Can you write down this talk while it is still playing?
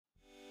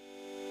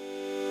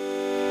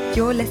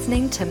You're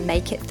listening to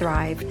Make It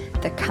Thrive,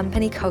 the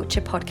Company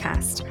Culture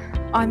Podcast.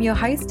 I'm your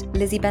host,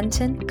 Lizzie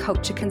Benton,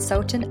 culture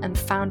consultant and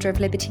founder of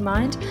Liberty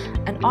Mind,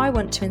 and I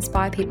want to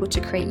inspire people to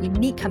create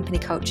unique company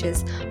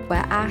cultures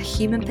where our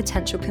human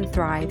potential can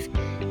thrive.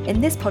 In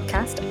this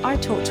podcast, I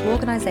talk to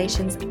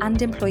organisations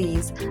and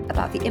employees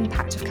about the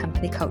impact of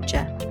company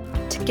culture.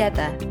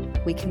 Together,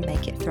 we can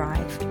make it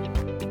thrive.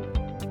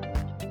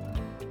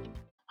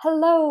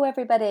 Hello,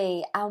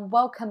 everybody, and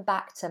welcome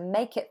back to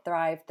Make It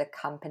Thrive, the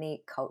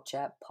Company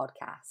Culture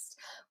Podcast.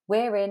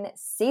 We're in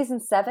Season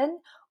 7,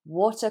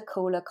 Water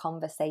Cooler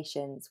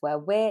Conversations, where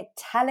we're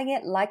telling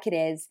it like it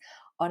is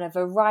on a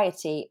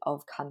variety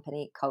of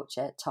company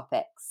culture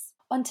topics.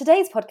 On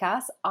today's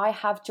podcast, I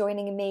have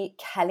joining me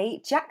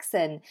Kelly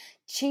Jackson,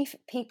 Chief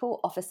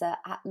People Officer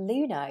at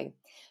Luno.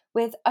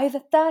 With over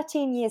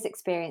 13 years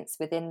experience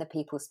within the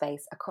people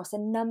space across a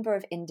number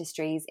of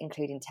industries,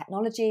 including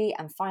technology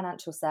and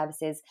financial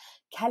services,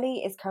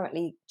 Kelly is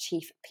currently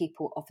Chief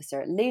People Officer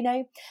at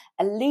Luno,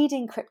 a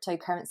leading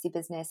cryptocurrency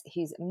business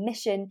whose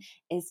mission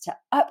is to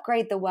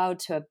upgrade the world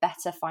to a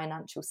better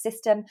financial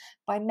system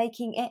by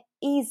making it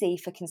easy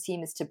for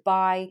consumers to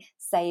buy,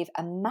 save,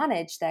 and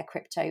manage their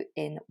crypto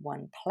in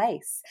one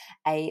place.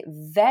 A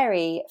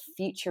very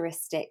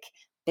futuristic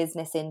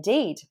business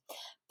indeed.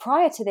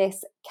 Prior to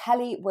this,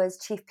 Kelly was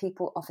Chief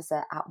People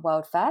Officer at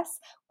World First,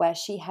 where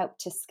she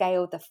helped to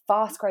scale the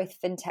fast growth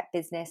fintech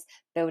business,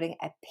 building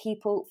a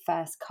people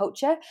first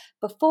culture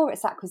before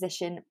its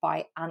acquisition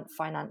by Ant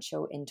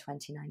Financial in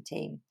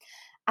 2019.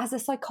 As a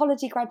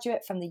psychology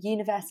graduate from the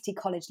University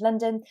College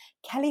London,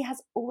 Kelly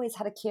has always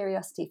had a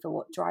curiosity for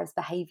what drives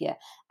behaviour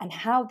and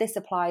how this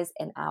applies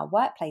in our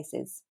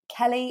workplaces.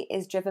 Kelly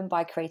is driven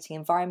by creating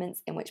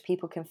environments in which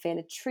people can feel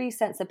a true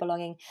sense of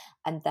belonging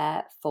and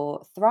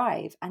therefore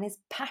thrive, and is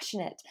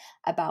passionate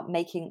about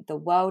making the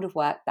world of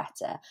work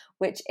better,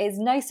 which is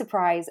no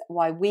surprise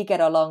why we get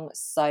along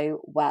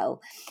so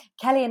well.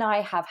 Kelly and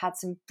I have had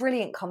some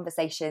brilliant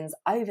conversations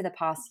over the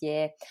past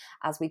year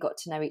as we got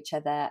to know each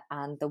other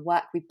and the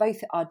work we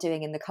both are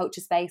doing in the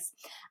culture space.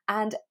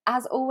 And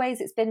as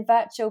always, it's been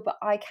virtual, but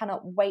I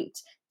cannot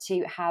wait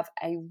to have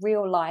a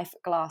real life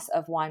glass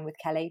of wine with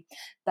Kelly.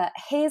 But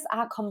here's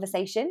our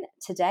conversation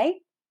today,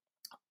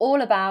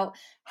 all about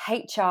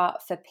HR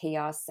for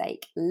PR's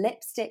sake,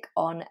 lipstick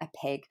on a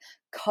pig,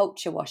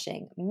 culture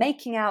washing,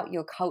 making out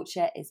your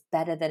culture is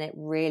better than it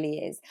really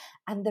is,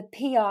 and the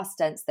PR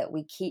stunts that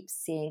we keep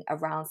seeing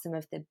around some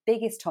of the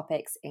biggest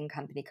topics in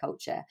company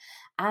culture,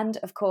 and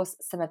of course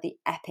some of the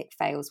epic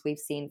fails we've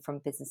seen from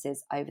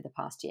businesses over the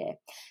past year.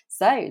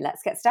 So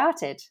let's get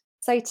started.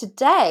 So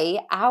today,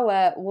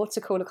 our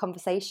water cooler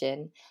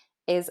conversation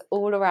is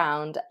all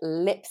around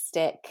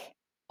lipstick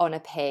on a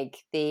pig,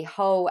 the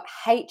whole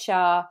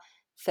HR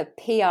for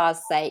PR's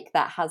sake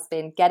that has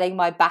been getting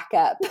my back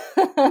up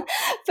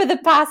for the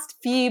past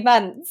few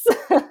months,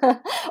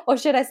 or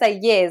should I say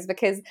years,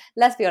 because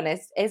let's be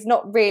honest, it's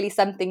not really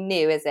something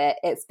new, is it?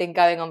 It's been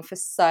going on for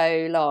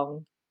so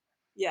long.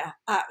 Yeah,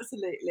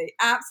 absolutely.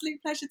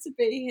 Absolute pleasure to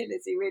be here,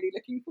 Lizzie. Really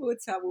looking forward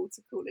to our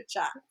water cooler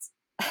chat.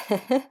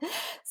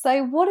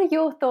 So what are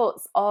your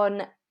thoughts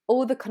on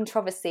all the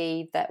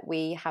controversy that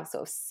we have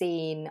sort of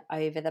seen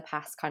over the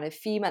past kind of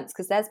few months?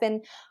 Because there's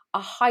been a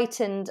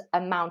heightened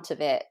amount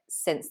of it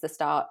since the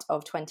start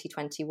of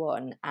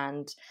 2021.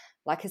 And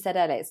like I said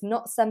earlier, it's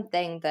not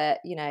something that,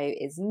 you know,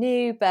 is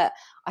new, but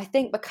I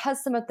think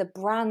because some of the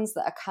brands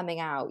that are coming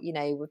out, you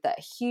know, with the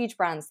huge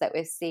brands that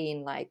we've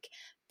seen, like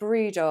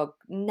Brewdog,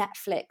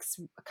 Netflix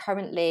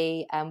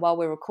currently, while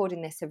we're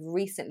recording this, have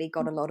recently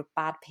got a lot of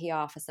bad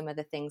PR for some of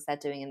the things they're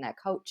doing in their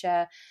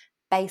culture.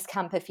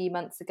 Basecamp a few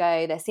months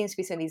ago, there seems to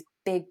be some of these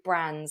big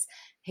brands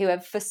who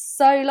have for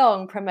so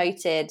long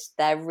promoted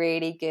their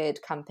really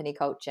good company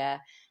culture,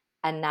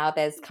 and now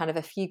there's kind of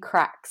a few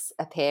cracks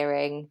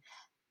appearing,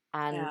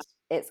 and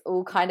it's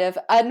all kind of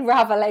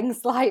unraveling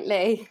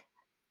slightly.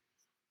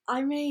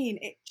 I mean,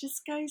 it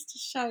just goes to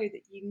show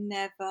that you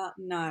never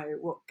know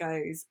what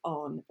goes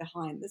on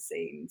behind the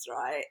scenes,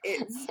 right?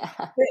 It's a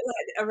bit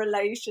like a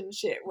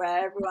relationship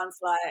where everyone's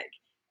like,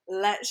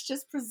 let's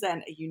just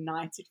present a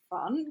united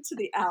front to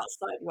the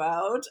outside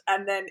world,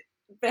 and then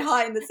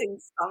behind the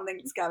scenes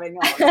something's going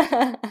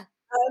on.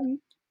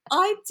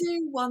 I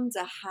do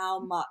wonder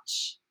how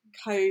much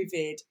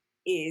COVID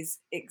is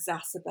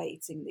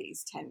exacerbating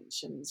these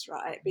tensions,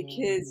 right?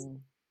 Because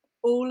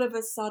all of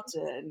a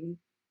sudden,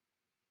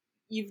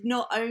 you've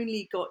not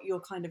only got your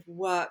kind of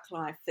work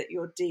life that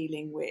you're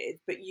dealing with,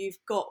 but you've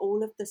got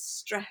all of the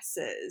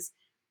stresses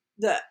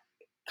that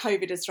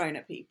COVID has thrown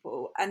at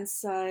people. And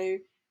so,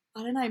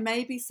 I don't know,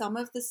 maybe some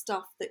of the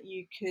stuff that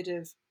you could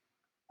have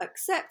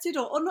accepted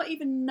or not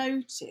even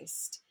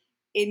noticed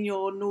in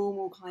your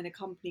normal kind of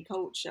company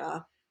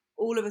culture,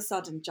 all of a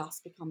sudden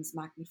just becomes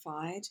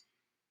magnified.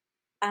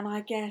 And I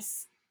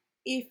guess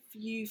if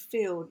you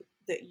feel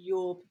that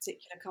your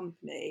particular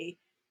company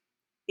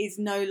is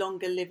no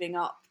longer living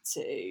up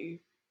to,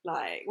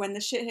 like, when the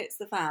shit hits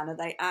the fan, are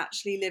they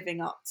actually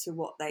living up to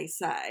what they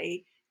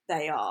say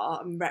they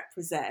are and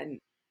represent?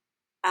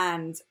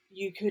 And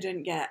you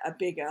couldn't get a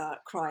bigger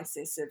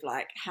crisis of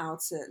like how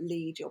to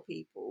lead your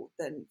people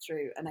than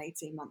through an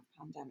 18-month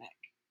pandemic.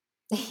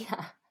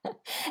 Yeah,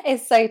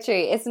 it's so true.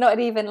 It's not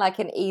even like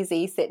an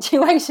easy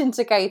situation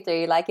to go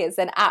through. Like, it's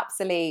an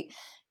absolute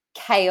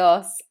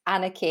chaos,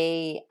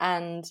 anarchy,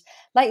 and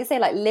like you say,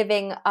 like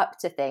living up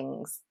to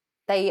things.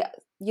 They,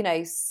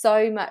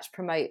 so much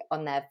promote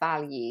on their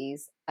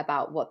values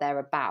about what they're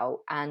about.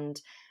 And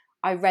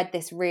I read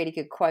this really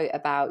good quote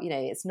about,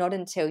 it's not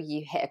until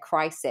you hit a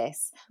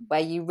crisis where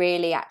you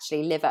really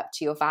actually live up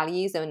to your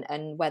values,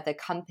 and whether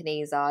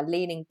companies are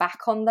leaning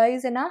back on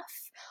those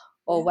enough,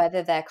 or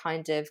whether they're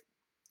kind of,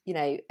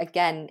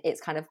 again,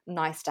 it's kind of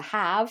nice to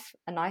have,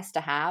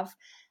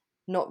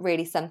 not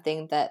really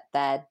something that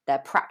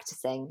they're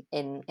practicing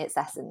in its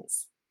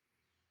essence.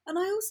 And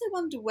I also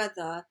wonder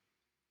whether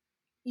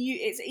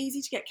it's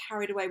easy to get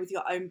carried away with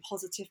your own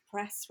positive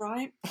press,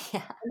 right?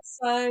 Yeah. And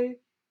so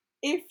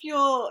if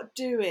you're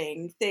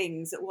doing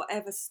things at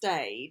whatever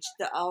stage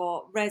that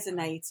are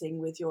resonating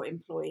with your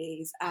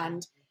employees,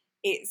 and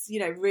it's,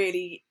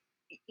 really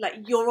like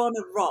you're on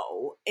a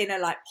roll in a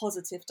like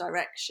positive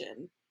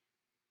direction,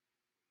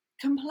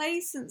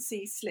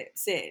 complacency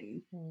slips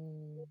in.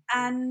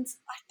 And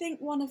I think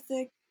one of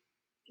the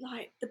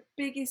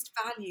biggest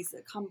values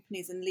that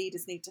companies and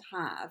leaders need to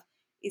have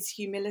is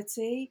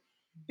humility,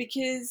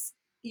 because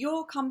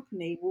your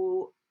company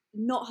will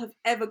not have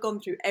ever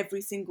gone through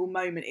every single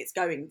moment it's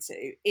going to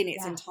in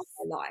its entire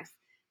life.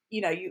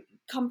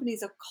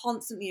 Companies are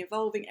constantly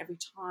evolving every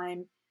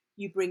time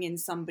you bring in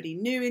somebody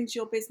new into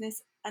your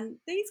business, and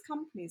these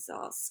companies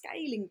are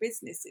scaling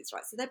businesses,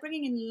 right? So they're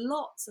bringing in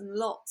lots and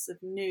lots of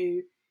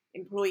new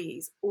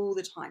employees all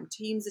the time.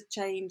 Teams are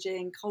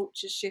changing,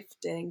 culture's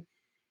shifting.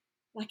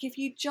 Like, if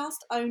you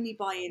just only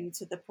buy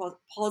into the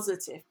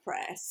positive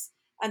press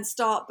and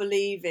start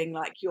believing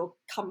like your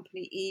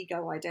company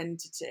ego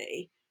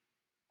identity,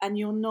 and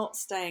you're not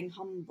staying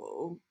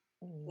humble,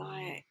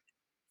 like,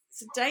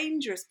 it's a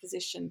dangerous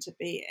position to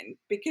be in,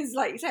 because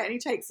like you say, it only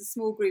takes a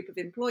small group of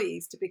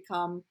employees to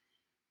become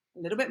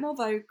a little bit more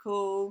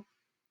vocal.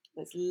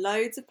 There's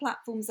loads of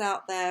platforms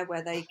out there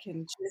where they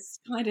can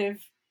just kind of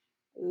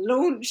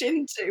launch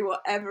into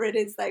whatever it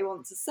is they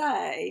want to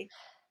say.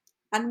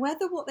 And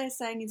whether what they're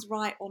saying is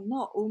right or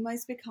not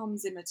almost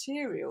becomes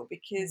immaterial,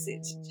 because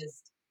it's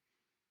just,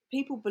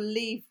 people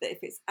believe that if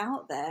it's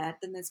out there,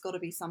 then there's got to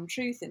be some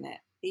truth in it,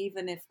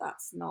 even if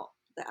that's not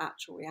the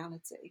actual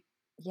reality.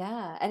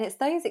 Yeah. And it's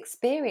those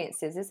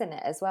experiences, isn't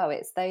it, as well?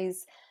 It's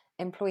those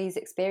employees'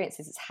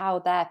 experiences. It's how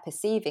they're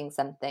perceiving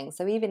something.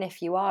 So even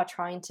if you are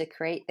trying to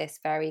create this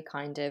very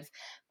kind of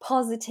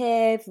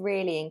positive,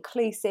 really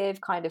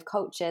inclusive kind of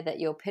culture that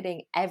you're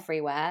putting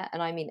everywhere,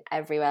 and I mean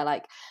everywhere,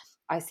 like,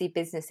 I see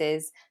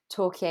businesses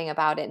talking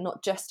about it,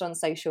 not just on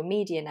social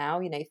media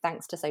now.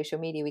 Thanks to social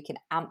media, we can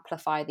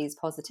amplify these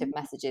positive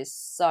messages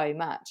so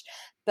much.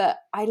 But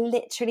I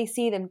literally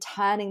see them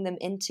turning them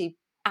into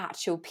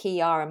actual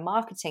PR and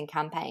marketing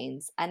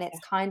campaigns. And it's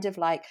kind of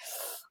like,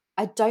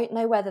 I don't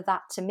know whether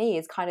that to me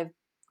is kind of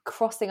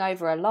crossing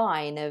over a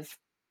line of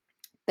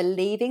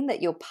believing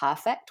that you're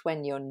perfect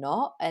when you're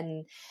not.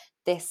 And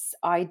this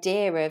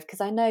idea of,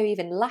 because I know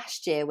even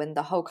last year when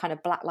the whole kind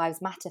of Black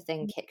Lives Matter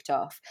thing kicked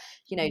off,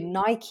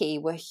 Nike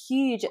were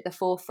huge at the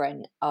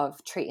forefront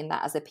of treating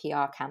that as a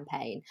PR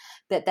campaign.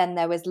 But then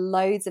there was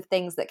loads of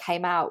things that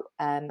came out,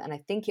 and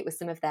I think it was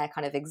some of their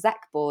kind of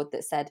exec board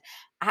that said,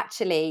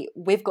 actually,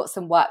 we've got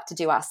some work to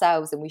do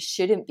ourselves, and we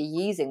shouldn't be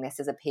using this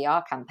as a PR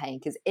campaign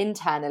because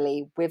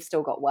internally we've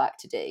still got work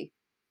to do.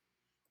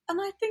 And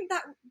I think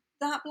that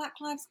the Black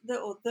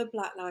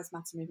Lives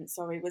Matter movement,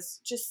 was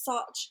just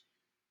such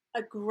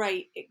a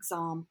great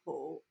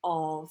example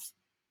of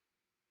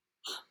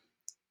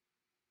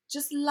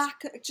just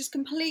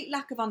complete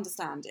lack of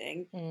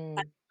understanding and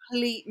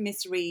complete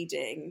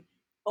misreading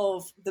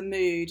of the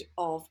mood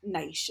of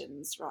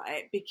nations,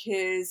 right?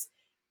 Because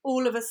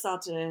all of a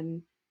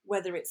sudden,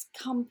 whether it's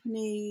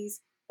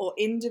companies or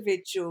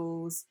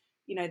individuals,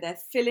 they're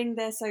filling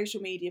their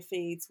social media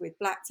feeds with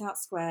blacked out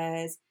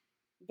squares.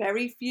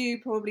 Very few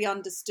probably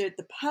understood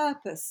the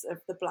purpose of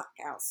the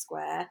blackout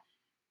square.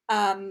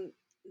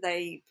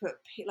 They put,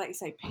 like you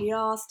say,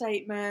 PR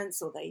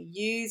statements, or they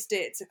used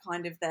it to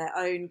kind of their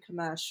own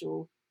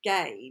commercial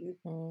gain.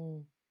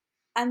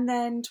 And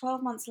then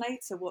 12 months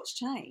later, what's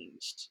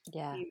changed?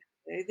 Yeah.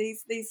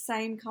 These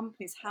same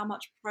companies, how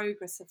much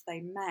progress have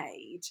they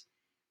made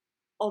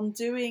on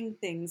doing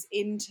things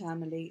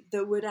internally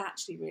that would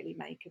actually really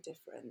make a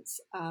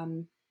difference?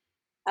 And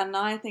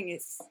I think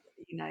it's,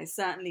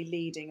 certainly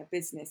leading a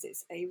business,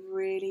 it's a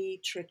really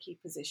tricky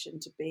position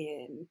to be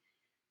in,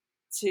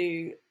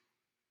 to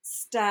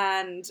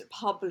stand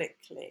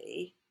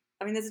publicly.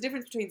 I mean, there's a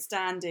difference between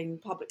standing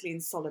publicly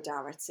in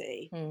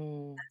solidarity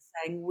and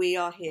saying we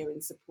are here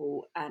in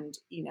support. And,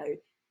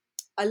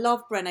 I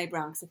love Brené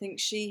Brown, because I think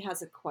she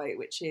has a quote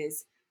which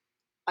is,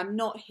 I'm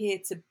not here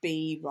to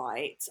be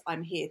right,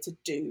 I'm here to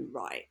do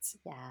right.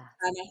 Yeah.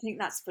 And I think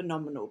that's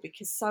phenomenal,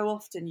 because so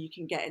often you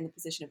can get in the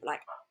position of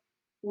like,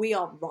 we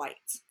are right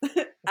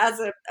as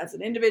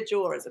an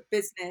individual or as a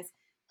business.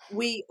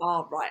 we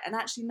are right. And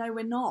actually, no,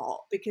 we're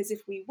not, because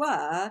if we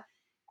were,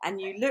 and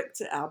you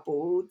looked at our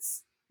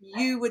boards,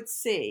 you would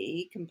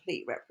see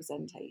complete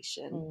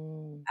representation,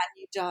 and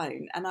you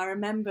don't. And I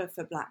remember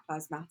for Black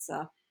Lives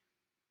Matter,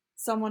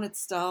 someone had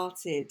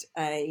started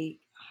an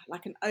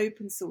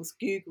open source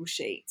Google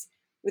sheet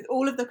with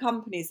all of the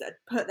companies that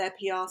had put their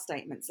PR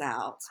statements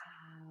out,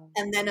 Wow.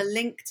 and then a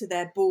link to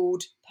their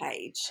board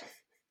page,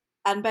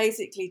 and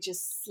basically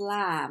just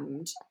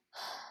slammed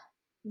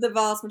the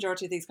vast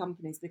majority of these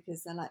companies,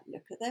 because they're like,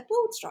 look at their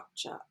board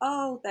structure.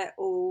 Oh, they're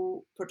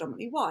all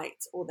predominantly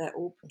white, or they're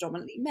all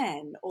predominantly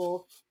men,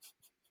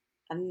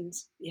 and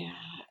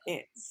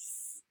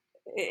it's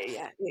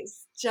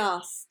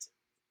just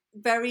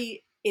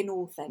very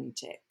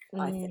inauthentic,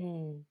 I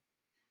think.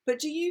 But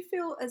do you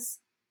feel, as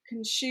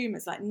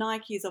consumers, like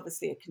Nike is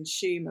obviously a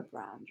consumer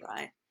brand,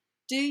 right?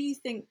 Do you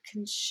think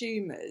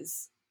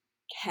consumers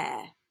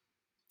care?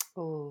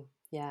 Oh,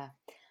 yeah.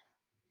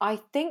 I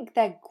think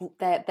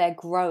they're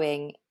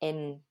growing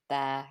in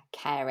their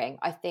caring.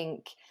 I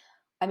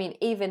mean,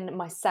 even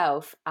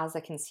myself as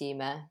a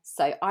consumer,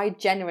 so I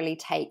generally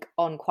take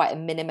on quite a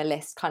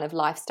minimalist kind of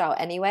lifestyle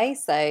anyway.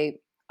 So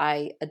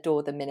I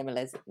adore the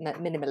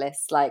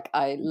minimalists. Like,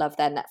 I love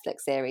their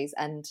Netflix series,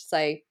 and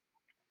so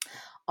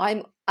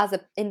I'm, as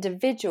an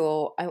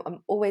individual, I'm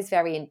always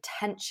very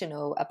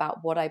intentional about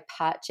what I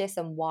purchase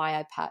and why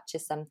I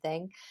purchase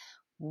something.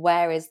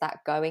 Where is that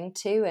going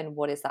to, and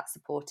what is that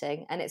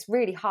supporting? And it's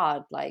really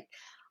hard. Like,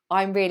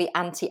 I'm really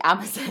anti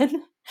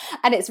Amazon.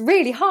 And it's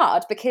really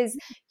hard because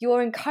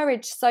you're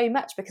encouraged so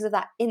much because of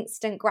that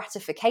instant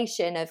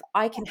gratification of,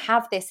 I can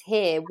have this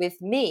here with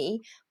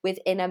me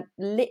within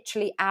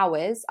literally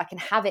hours. I can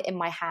have it in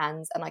my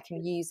hands and I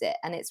can use it.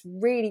 And it's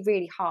really,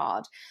 really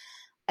hard.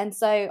 And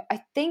so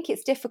I think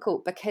it's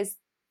difficult because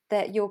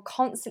that you're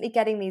constantly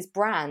getting these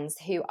brands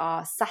who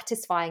are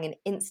satisfying an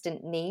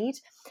instant need,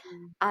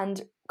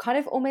 and kind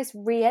of almost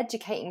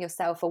re-educating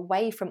yourself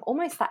away from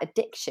almost that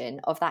addiction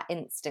of that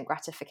instant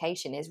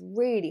gratification is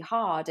really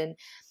hard. And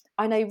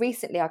I know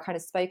recently I kind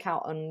of spoke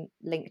out on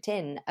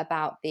LinkedIn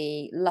about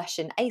the Lush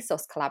and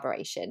ASOS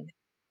collaboration.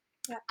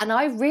 Yeah. And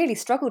I really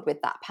struggled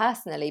with that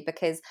personally,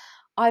 because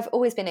I've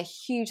always been a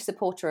huge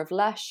supporter of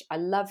Lush. I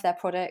love their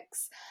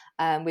products.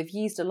 We've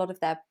used a lot of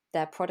their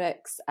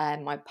products.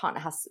 My partner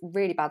has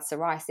really bad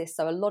psoriasis,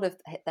 so a lot of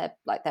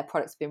their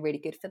products have been really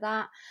good for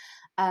that.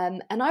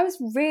 And I was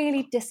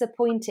really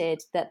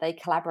disappointed that they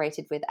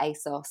collaborated with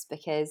ASOS,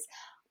 because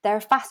they're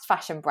a fast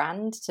fashion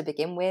brand to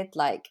begin with.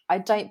 Like, I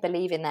don't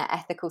believe in their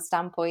ethical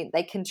standpoint.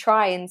 They can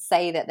try and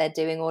say that they're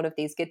doing all of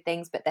these good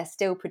things, but they're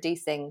still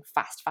producing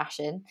fast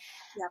fashion.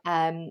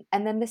 Yeah.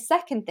 And then the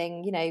second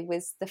thing,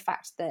 was the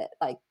fact that,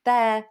 like,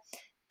 their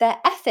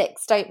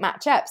ethics don't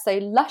match up. So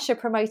Lush are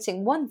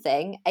promoting one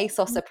thing,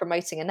 ASOS are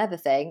promoting another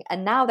thing,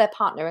 and now they're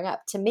partnering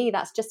up. To me,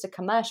 that's just a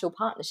commercial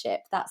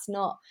partnership. That's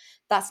not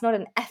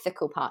an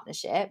ethical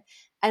partnership.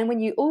 And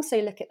when you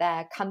also look at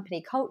their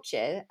company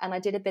culture, and I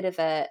did a bit of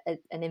an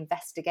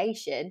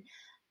investigation,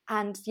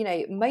 and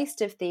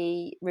most of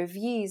the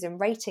reviews and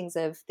ratings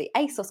of the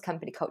ASOS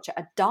company culture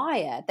are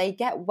dire. They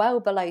get well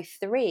below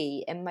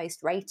 3 in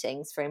most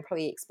ratings for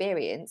employee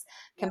experience,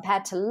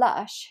 compared to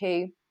Lush,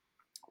 who,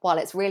 while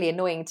it's really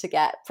annoying to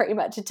get pretty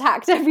much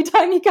attacked every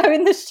time you go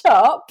in the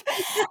shop,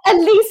 at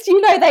least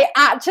they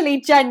actually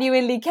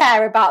genuinely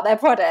care about their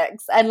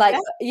products, and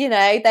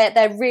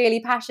they're really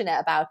passionate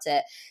about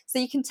it. So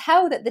you can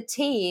tell that the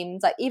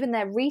teams, like even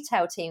their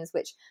retail teams,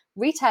 which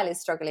retail is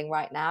struggling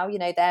right now,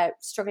 they're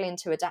struggling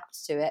to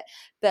adapt to it,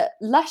 but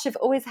Lush have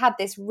always had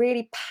this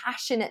really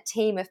passionate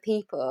team of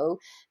people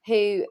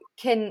who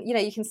can,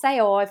 you can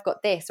say, oh, I've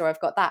got this or I've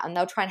got that, and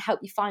they'll try and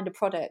help you find a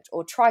product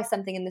or try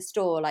something in the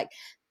store. Like,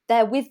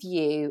 they're with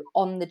you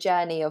on the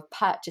journey of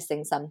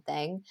purchasing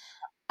something.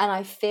 And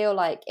I feel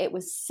like it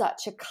was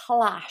such a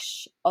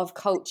clash of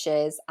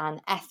cultures and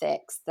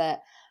ethics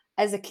that,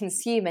 as a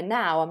consumer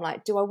now, I'm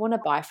like, do I want to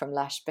buy from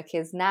Lush?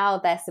 Because now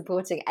they're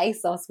supporting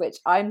ASOS, which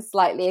I'm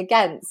slightly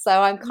against.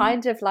 So I'm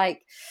kind of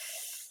like,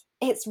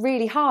 it's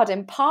really hard.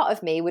 And part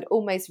of me would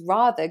almost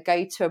rather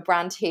go to a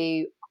brand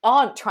who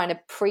aren't trying to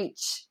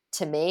preach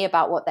to me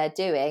about what they're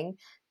doing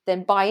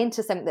than buy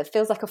into something that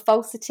feels like a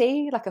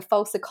falsity, like a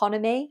false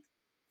economy.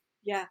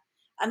 Yeah.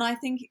 And I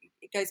think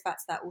it goes back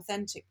to that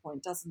authentic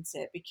point, doesn't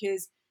it?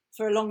 Because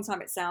for a long time,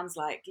 it sounds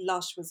like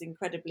Lush was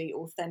incredibly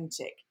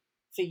authentic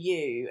for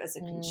you as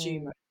a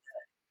consumer.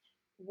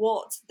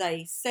 What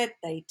they said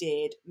they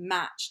did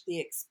matched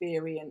the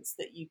experience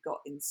that you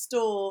got in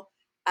store.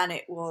 And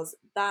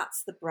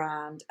that's the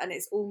brand. And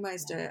it's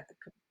almost a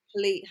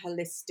complete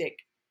holistic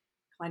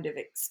kind of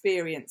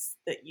experience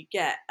that you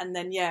get. And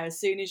then, as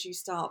soon as you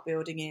start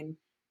building in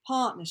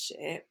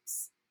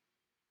partnerships,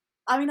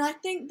 I mean, I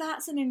think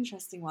that's an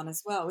interesting one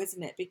as well,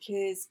 isn't it?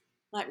 Because,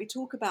 like, we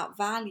talk about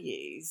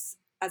values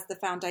as the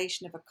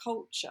foundation of a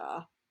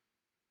culture,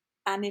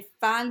 and if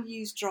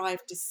values drive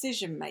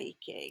decision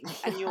making,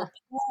 and you're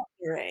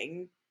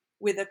partnering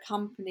with a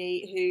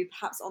company who,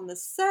 perhaps on the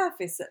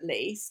surface at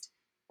least,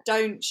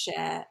 don't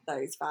share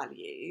those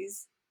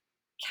values,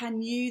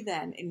 can you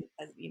then,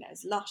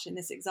 as Lush in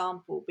this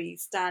example, be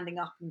standing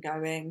up and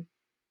going,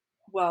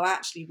 well,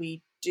 actually,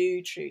 we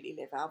do truly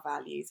live our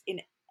values in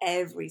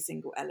every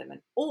single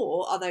element?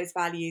 Or are those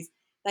values,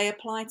 they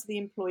apply to the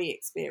employee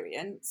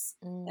experience,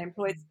 they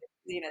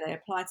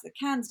apply to the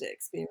candidate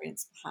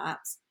experience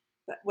perhaps,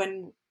 but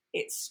when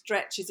it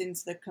stretches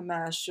into the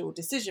commercial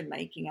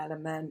decision-making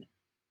element,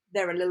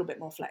 they're a little bit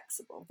more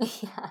flexible.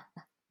 Yeah.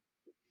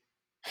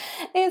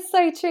 It's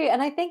so true.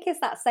 And I think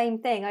it's that same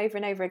thing over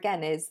and over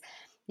again is,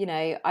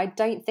 I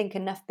don't think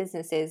enough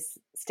businesses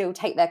still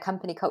take their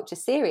company culture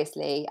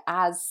seriously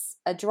as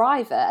a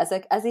driver,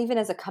 as even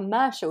as a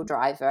commercial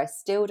driver. I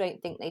still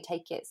don't think they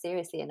take it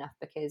seriously enough,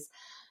 because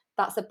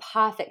that's a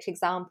perfect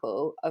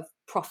example of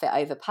profit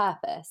over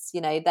purpose.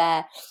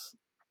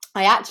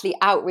 I actually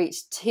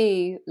outreached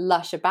to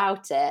Lush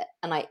about it,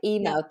 and I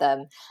emailed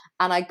them,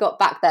 and I got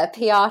back their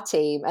PR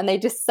team, and they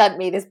just sent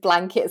me this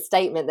blanket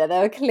statement that they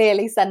were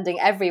clearly sending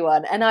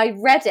everyone. And I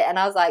read it and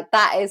I was like,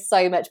 that is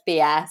so much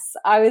BS.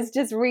 I was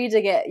just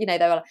reading it. They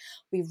were like,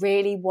 we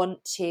really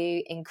want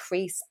to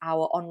increase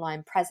our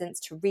online presence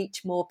to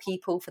reach more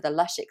people for the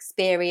Lush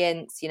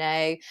experience,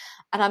 and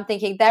I'm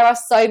thinking, there are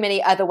so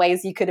many other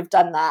ways you could have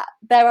done that.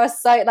 There are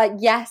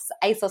yes,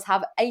 ASOS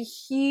have a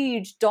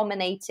huge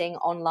dominating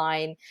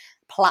online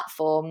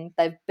platform.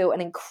 They've built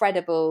an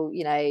incredible,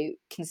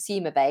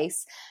 consumer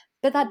base,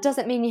 but that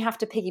doesn't mean you have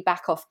to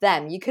piggyback off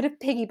them. You could have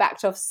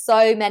piggybacked off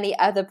so many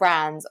other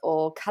brands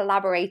or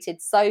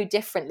collaborated so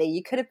differently.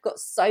 You could have got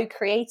so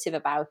creative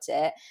about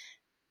it,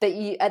 but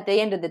you, at the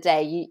end of the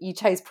day, you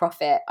chose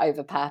profit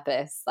over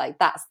purpose. Like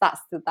that's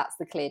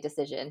the clear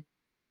decision.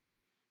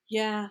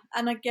 Yeah,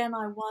 and again,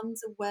 I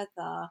wonder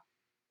whether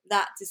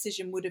that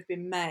decision would have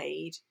been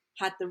made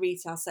had the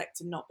retail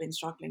sector not been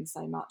struggling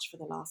so much for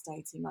the last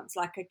 18 months.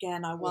 Like,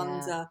 again, I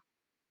wonder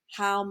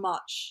how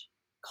much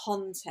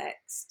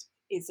context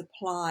is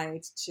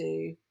applied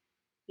to,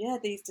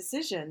 these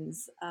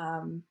decisions.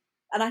 And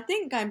I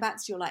think going back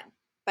to your like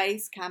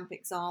Basecamp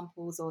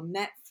examples or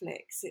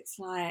Netflix, it's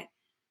like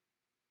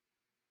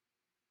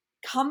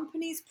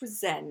companies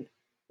present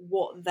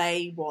what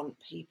they want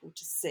people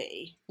to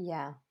see.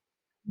 Yeah.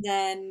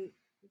 Then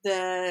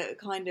the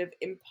kind of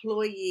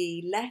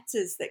employee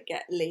letters that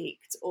get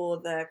leaked, or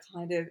the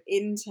kind of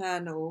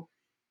internal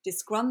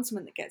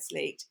disgruntlement that gets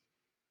leaked,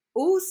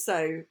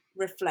 also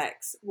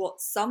reflects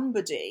what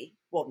somebody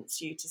wants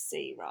you to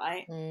see,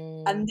 right?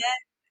 And then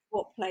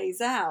what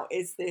plays out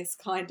is this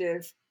kind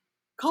of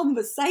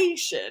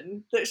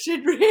conversation that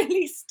should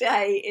really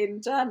stay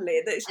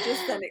internally, that's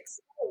just then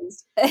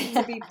exposed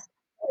to be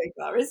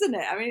over, isn't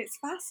it? I mean, it's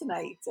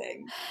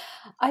fascinating.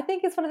 I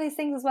think it's one of those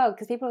things as well,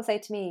 because people will say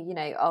to me,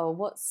 oh,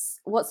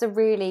 what's a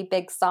really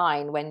big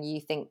sign when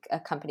you think a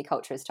company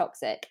culture is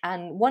toxic?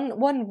 And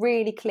one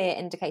really clear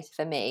indicator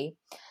for me,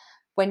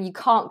 when you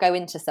can't go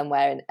into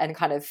somewhere and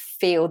kind of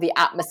feel the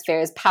atmosphere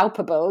is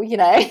palpable,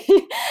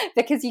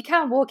 because you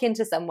can walk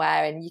into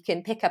somewhere and you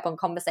can pick up on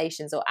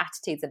conversations or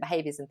attitudes and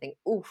behaviors and think,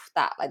 oof,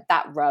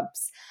 that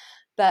rubs.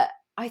 But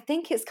I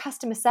think it's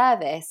customer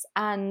service.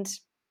 And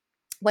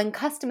when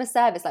customer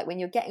service, like when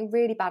you're getting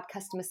really bad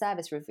customer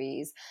service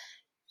reviews,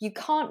 you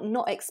can't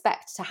not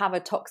expect to have a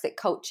toxic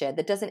culture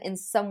that doesn't in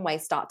some way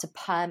start to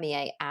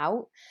permeate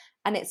out.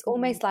 And it's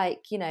almost like,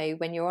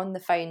 when you're on the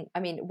phone, I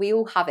mean, we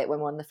all have it when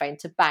we're on the phone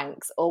to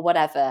banks or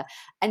whatever,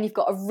 and you've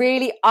got a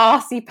really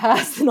arsey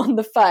person on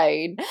the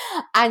phone,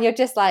 and you're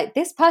just like,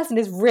 this person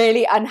is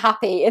really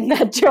unhappy in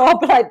their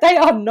job. Like, they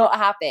are not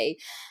happy.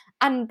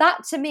 And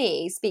that to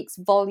me speaks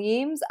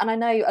volumes. And I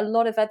know a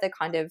lot of other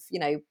kind of,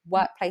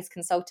 workplace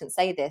consultants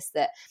say this,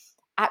 that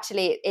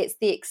actually it's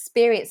the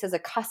experience as a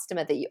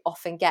customer that you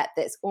often get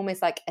that's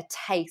almost like a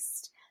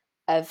taste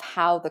of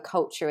how the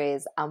culture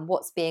is and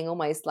what's being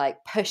almost like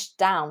pushed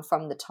down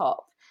from the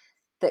top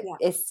that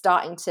is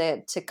starting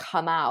to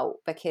come out,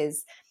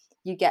 because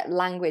you get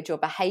language or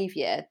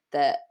behavior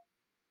that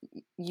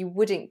you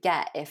wouldn't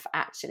get if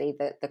actually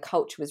the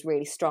culture was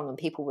really strong and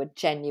people were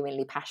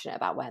genuinely passionate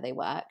about where they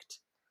worked.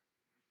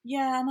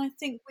 Yeah, and I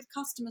think with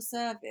customer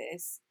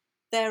service,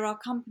 there are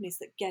companies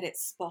that get it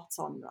spot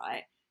on,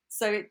 right?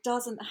 So it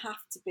doesn't have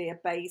to be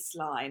a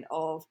baseline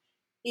of,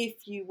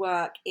 if you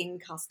work in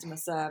customer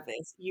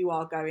service, you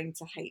are going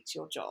to hate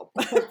your job,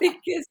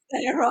 because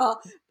there are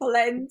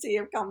plenty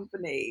of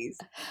companies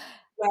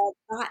where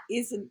that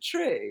isn't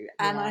true.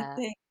 And I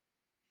think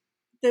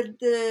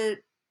the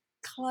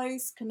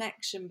close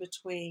connection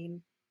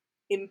between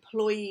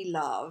employee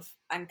love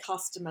and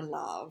customer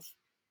love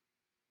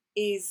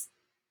is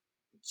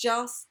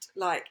just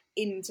like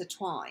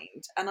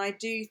intertwined. And I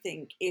do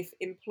think if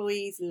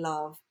employees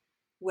love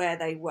where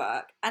they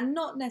work, and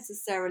not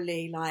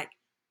necessarily like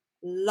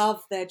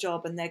love their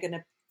job and they're going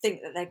to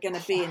think that they're going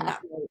to be in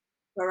that role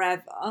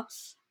forever,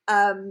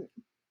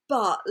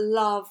 but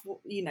love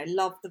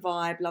the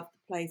vibe, love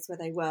the place where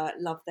they work,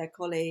 love their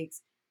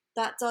colleagues,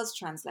 that does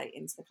translate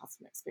into the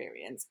customer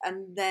experience.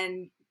 And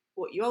then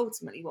what you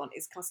ultimately want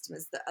is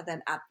customers that are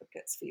then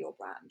advocates for your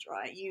brand,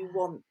 right? You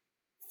want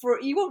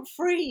you want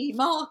free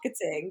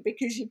marketing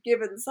because you've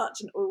given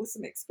such an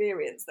awesome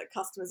experience that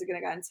customers are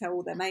going to go and tell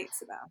all their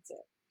mates about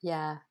it.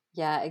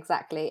 Yeah,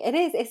 exactly.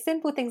 It's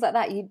simple things like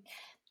that.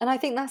 And I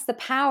think that's the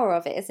power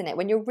of it, isn't it?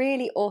 When you're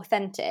really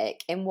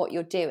authentic in what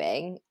you're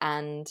doing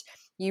and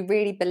you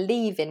really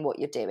believe in what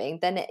you're doing,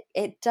 then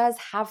it does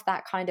have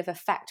that kind of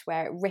effect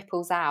where it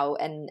ripples out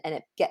and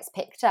it gets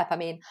picked up. I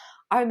mean,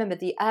 I remember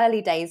the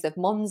early days of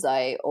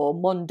Monzo, or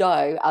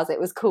Mondo as it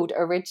was called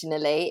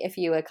originally, if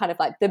you were kind of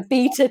like the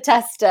beta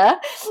tester.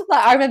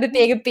 Like, I remember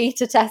being a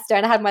beta tester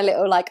and I had my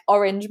little like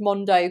orange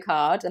Mondo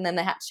card, and then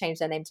they had to change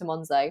their name to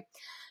Monzo.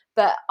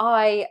 But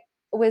I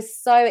was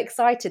so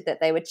excited that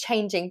they were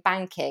changing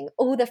banking,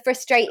 all the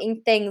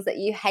frustrating things that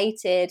you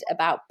hated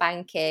about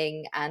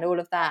banking and all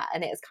of that.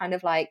 And it was kind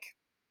of like,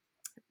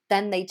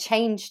 then they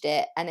changed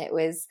it, and it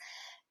was,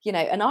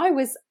 and I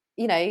was,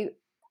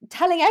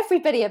 telling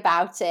everybody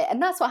about it.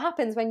 And that's what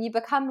happens when you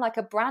become like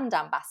a brand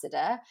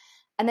ambassador.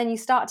 And then you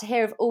start to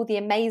hear of all the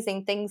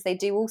amazing things they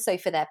do also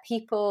for their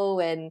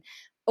people and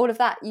all of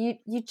that. You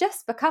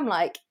just become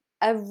like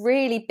a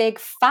really big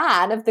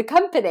fan of the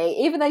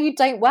company, even though you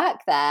don't work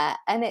there.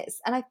 And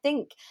I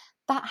think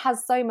that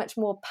has so much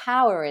more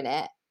power in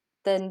it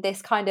than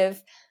this kind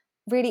of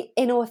really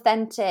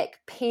inauthentic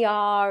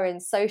PR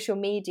and social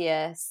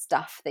media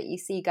stuff that you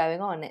see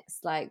going on. It's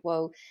like,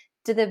 well,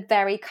 do the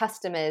very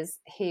customers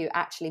who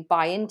actually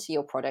buy into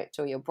your product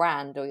or your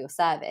brand or your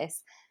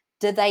service,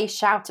 do they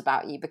shout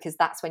about you? Because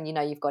that's when you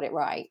know you've got it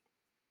right.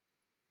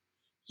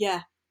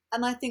 Yeah.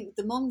 And I think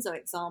the Monzo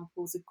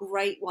example is a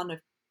great one of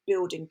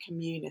building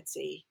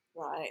community,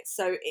 right?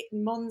 So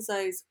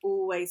Monzo's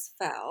always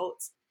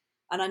felt,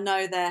 and I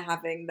know they're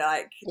having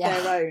like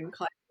their own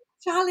kind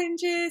of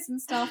challenges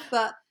and stuff,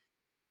 but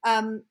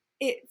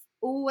it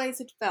always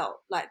had felt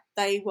like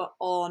they were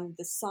on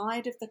the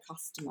side of the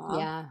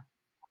customer,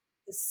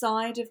 the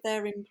side of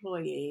their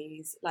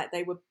employees, like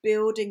they were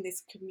building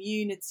this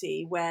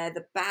community where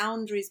the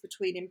boundaries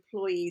between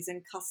employees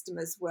and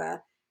customers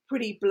were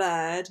pretty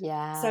blurred.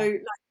 So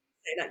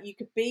like you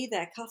could be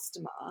their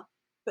customer,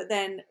 but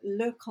then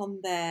look on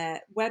their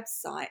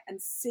website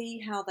and see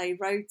how they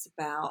wrote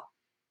about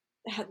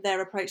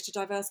their approach to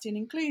diversity and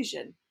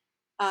inclusion.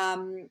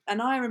 And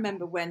I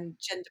remember when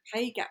gender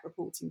pay gap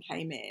reporting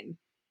came in,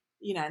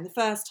 and the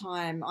first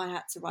time I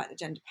had to write the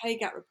gender pay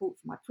gap report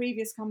for my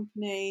previous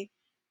company,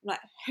 I'm like,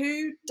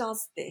 who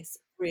does this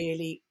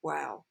really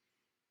well?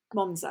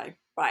 Monzo,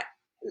 right?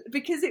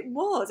 Because it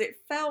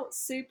felt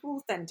super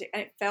authentic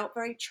and it felt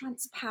very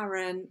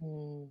transparent.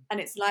 And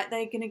it's like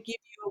they're going to give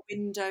you a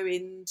window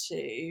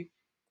into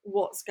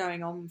what's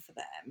going on for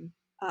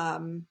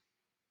them.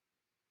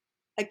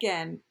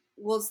 Again,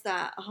 was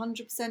that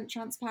 100%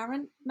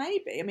 transparent?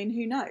 Maybe. I mean,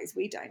 who knows?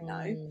 We don't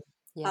know.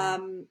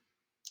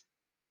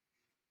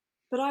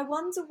 But I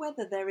wonder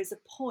whether there is a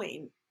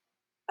point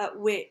at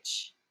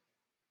which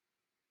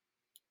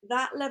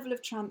that level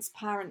of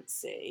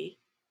transparency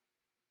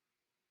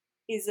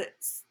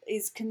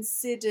is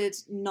considered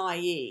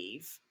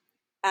naive,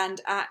 and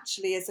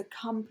actually as a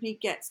company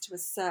gets to a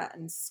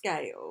certain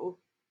scale,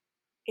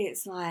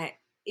 it's like,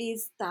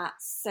 is that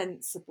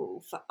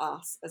sensible for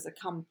us as a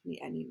company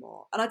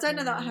anymore? And I don't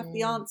know that I have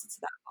the answer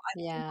to that,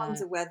 but I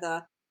wonder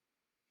whether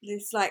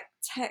this like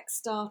tech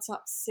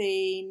startup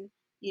scene,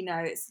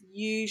 it's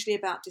usually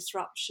about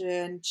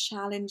disruption,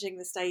 challenging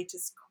the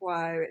status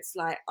quo. It's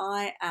like,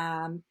 I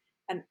am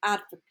an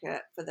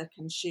advocate for the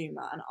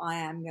consumer and I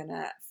am going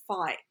to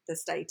fight the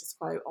status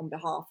quo on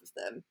behalf of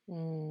them.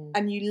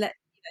 And you're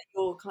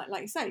kind of,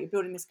 like you say, you're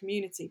building this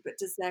community, but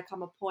does there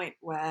come a point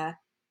where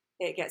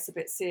it gets a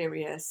bit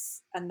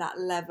serious and that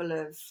level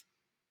of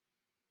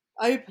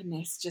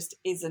openness just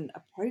isn't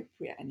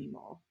appropriate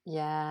anymore?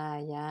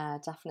 Yeah,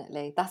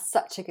 definitely. That's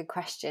such a good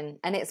question.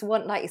 And it's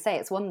one, like you say,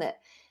 it's one that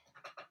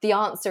the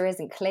answer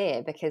isn't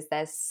clear because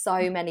there's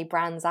so many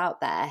brands out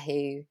there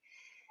who,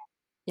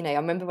 I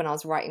remember when I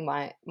was writing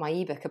my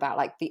ebook about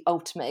like the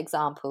ultimate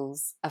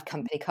examples of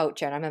company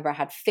culture, and I remember I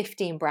had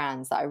 15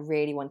 brands that I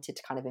really wanted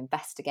to kind of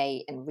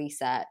investigate and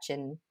research.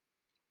 And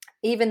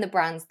even the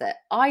brands that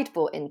I'd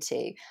bought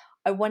into,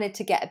 I wanted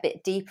to get a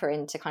bit deeper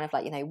into kind of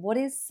like, what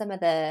is some of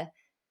the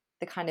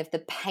kind of the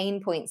pain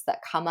points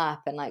that come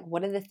up, and like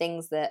what are the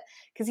things that,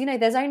 because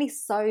there's only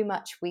so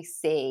much we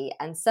see,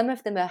 and some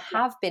of them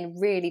have been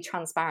really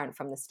transparent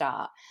from the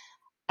start,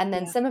 and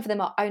then some of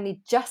them are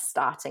only just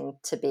starting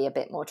to be a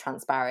bit more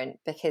transparent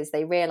because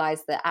they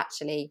realize that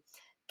actually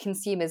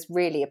consumers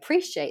really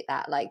appreciate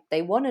that. Like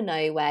they want to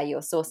know where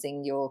you're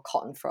sourcing your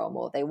cotton from,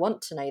 or they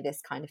want to know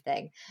this kind of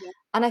thing.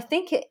 And I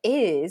think it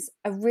is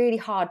a really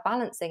hard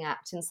balancing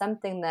act, and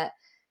something that,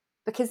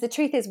 because the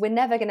truth is we're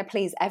never going to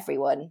please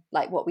everyone.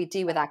 Like what we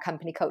do with our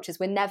company cultures,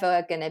 we're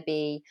never going to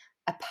be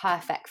a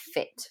perfect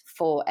fit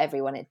for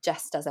everyone. It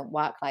just doesn't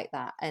work like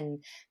that.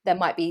 And there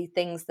might be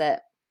things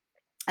that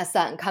a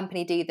certain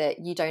company do that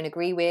you don't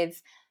agree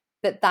with,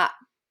 but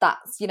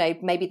that's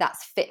maybe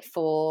that's fit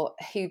for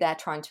who they're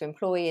trying to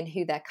employ and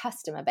who their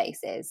customer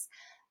base is.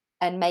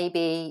 And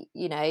maybe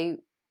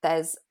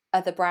there's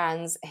other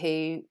brands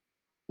who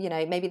you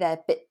know, maybe they're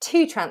a bit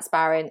too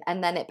transparent,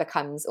 and then it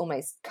becomes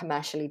almost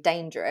commercially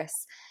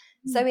dangerous.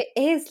 So it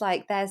is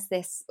like there's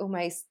this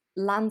almost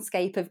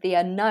landscape of the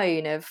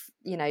unknown of,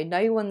 you know,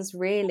 no one's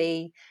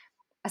really,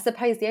 I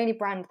suppose the only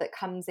brand that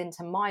comes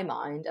into my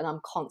mind, and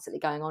I'm constantly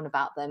going on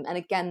about them, and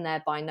again,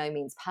 they're by no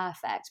means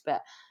perfect,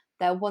 but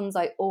they're ones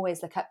I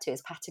always look up to,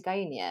 is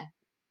Patagonia.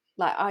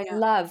 Like, I Yeah.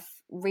 love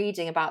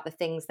reading about the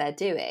things they're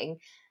doing.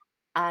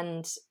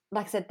 And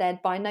like I said, they're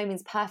by no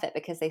means perfect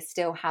because they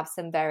still have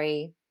some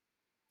very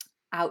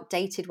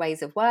outdated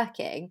ways of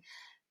working,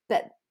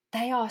 but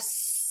they are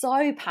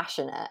so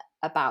passionate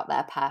about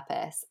their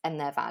purpose and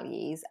their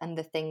values and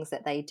the things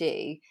that they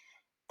do,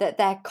 that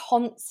they're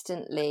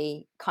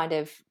constantly kind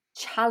of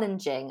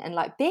challenging and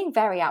like being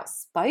very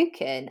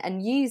outspoken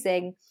and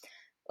using,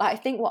 like, I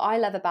think what I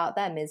love about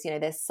them is, you know,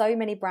 there's so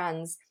many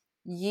brands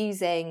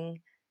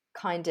using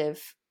kind of,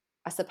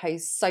 I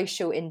suppose,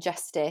 social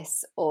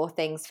injustice or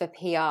things for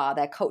PR,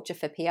 their culture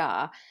for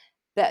PR,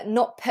 but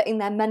not putting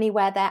their money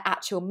where their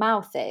actual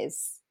mouth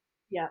is.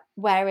 Yeah.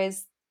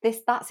 Whereas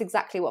that's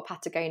exactly what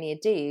Patagonia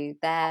do.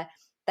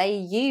 They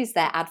use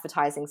their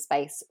advertising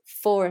space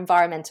for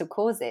environmental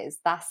causes.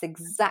 That's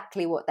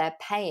exactly what they're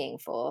paying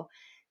for.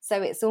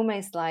 So it's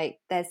almost like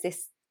there's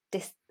this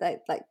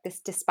this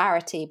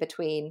disparity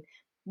between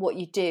what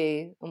you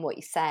do and what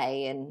you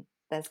say, and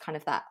there's kind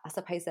of that, I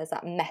suppose there's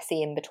that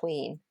messy in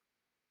between.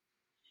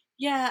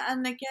 Yeah,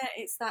 and again,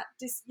 it's that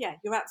yeah,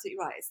 you're absolutely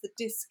right. It's the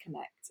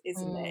disconnect,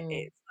 isn't it?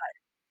 It's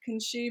like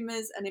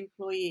consumers and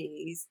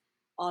employees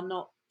are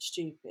not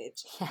stupid.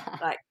 Yeah.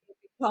 Like, it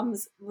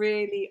becomes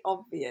really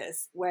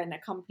obvious when a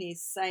company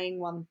is saying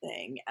one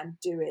thing and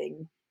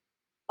doing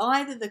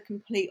either the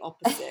complete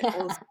opposite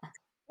or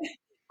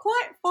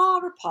quite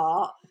far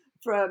apart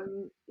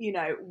from, you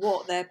know,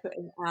 what they're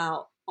putting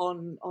out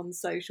on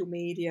social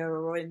media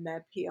or in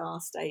their PR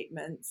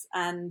statements.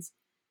 And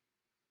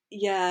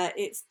yeah,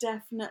 it's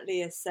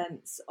definitely a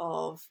sense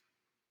of,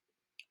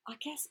 I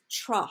guess,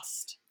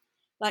 trust.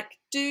 Like,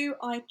 do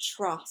I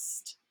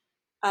trust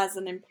as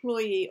an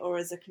employee or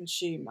as a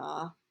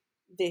consumer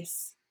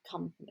this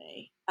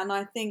company? And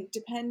I think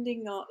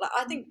depending on, like,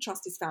 I think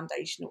trust is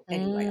foundational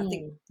anyway. I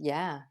think,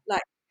 Yeah.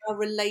 like,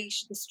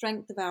 the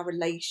strength of our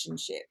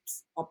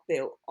relationships are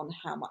built on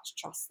how much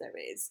trust there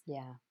is.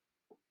 Yeah.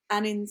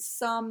 And in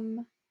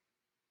some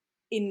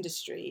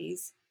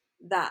industries,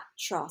 that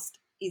trust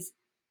is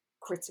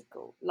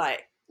critical.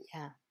 Like,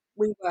 Yeah.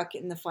 we work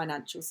in the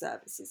financial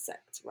services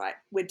sector, right?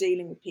 We're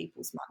dealing with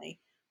people's money.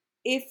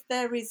 If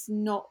there is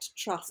not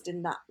trust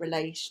in that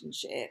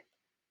relationship,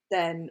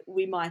 then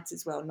we might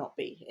as well not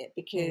be here,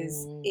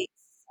 because it's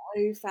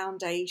so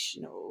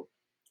foundational.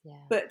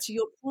 Yeah. But to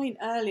your point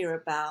earlier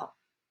about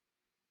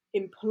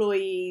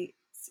employees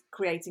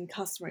creating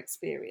customer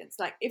experience,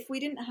 like, if we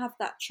didn't have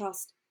that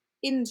trust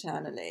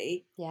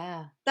internally,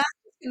 Yeah. that's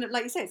gonna,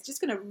 like you say, it's just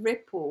going to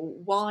ripple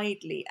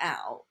widely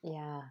out.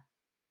 Yeah.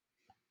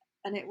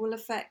 And it will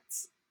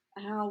affect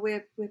how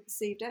we're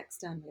perceived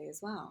externally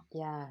as well.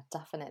 Yeah,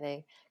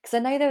 definitely. Because I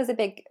know there was a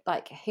big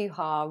like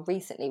hoo-ha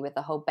recently with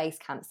the whole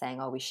Basecamp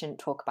saying, oh, we shouldn't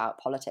talk about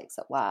politics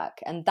at work.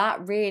 And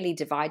that really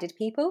divided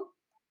people.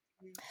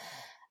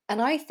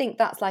 And I think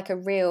that's like a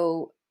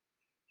real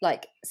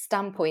like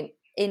standpoint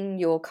in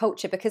your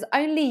culture, because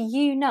only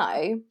you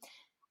know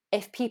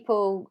if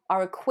people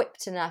are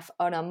equipped enough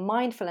and are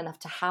mindful enough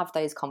to have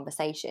those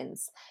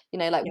conversations. You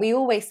know, like Yeah. we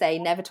always say,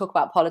 never talk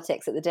about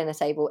politics at the dinner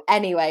table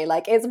anyway.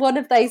 Like, it's one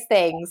of those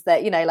things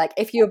that, you know, like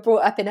if you were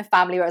brought up in a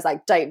family where it's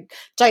like, don't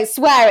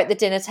swear at the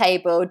dinner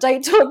table,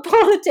 don't talk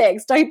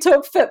politics, don't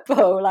talk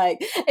football. Like,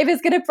 if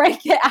it's going to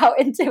break it out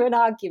into an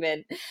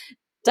argument,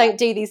 don't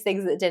do these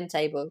things at the dinner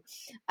table.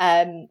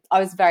 I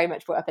was very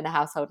much brought up in a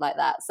household like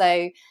that.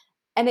 So,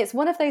 and it's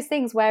one of those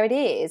things where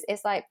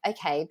it's like,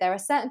 okay, there are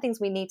certain things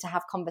we need to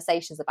have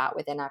conversations about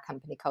within our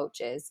company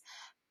cultures.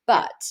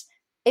 But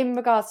in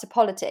regards to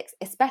politics,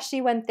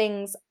 especially when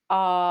things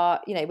are,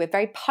 you know, we're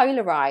very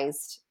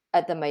polarized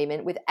at the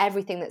moment with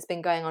everything that's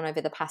been going on over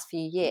the past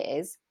few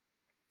years.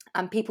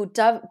 And people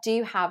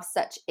do have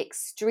such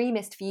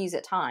extremist views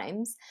at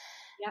times.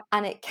 Yeah.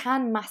 And it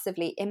can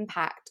massively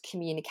impact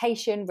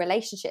communication,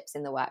 relationships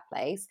in the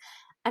workplace.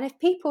 And if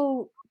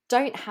people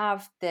don't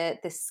have the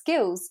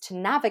skills to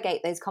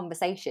navigate those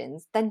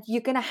conversations, then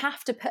you're going to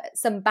have to put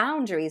some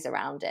boundaries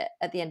around it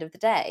at the end of the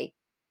day.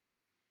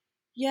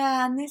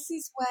 Yeah, and this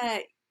is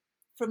where,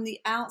 from the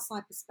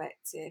outside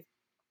perspective,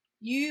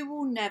 you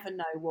will never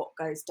know what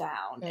goes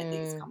down in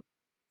these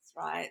companies,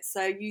 right?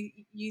 So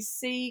you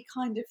see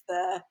kind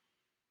of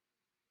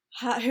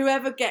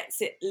whoever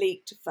gets it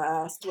leaked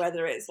first,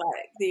 whether it's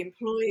like the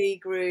employee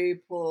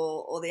group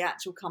or the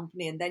actual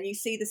company, and then you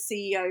see the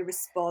CEO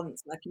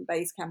response, like in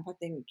Basecamp. I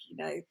think, you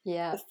know,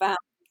 Yeah. the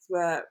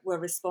founders were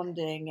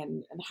responding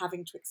and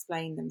having to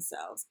explain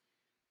themselves.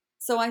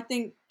 So I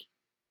think,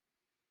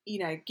 you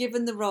know,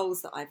 given the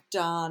roles that I've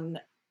done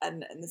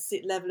and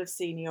the level of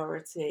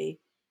seniority,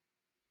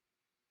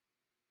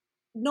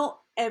 not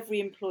every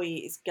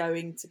employee is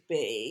going to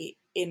be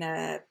in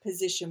a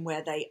position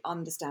where they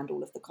understand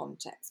all of the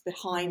context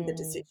behind the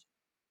decision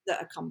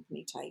that a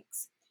company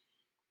takes.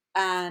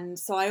 And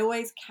so I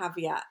always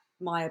caveat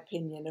my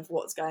opinion of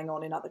what's going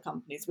on in other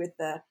companies with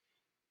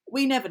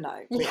we never know,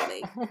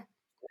 really.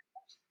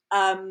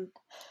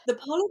 The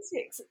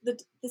politics, the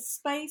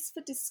space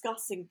for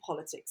discussing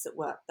politics at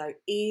work, though,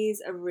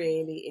 is a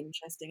really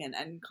interesting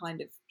and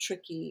kind of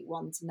tricky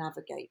one to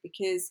navigate,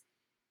 because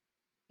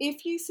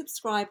if you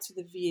subscribe to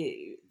the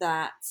view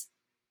that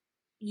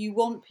you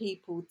want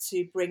people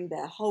to bring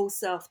their whole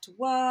self to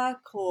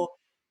work, or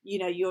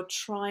you're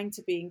trying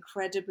to be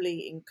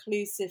incredibly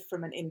inclusive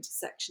from an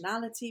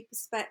intersectionality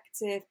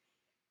perspective,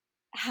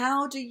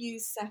 how do you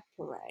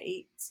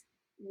separate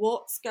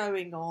what's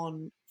going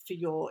on for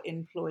your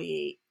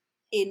employee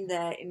in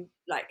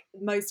like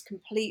most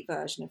complete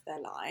version of their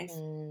life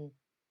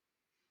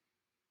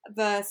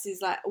versus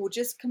like, or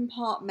just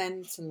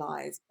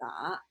compartmentalize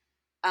that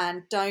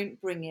and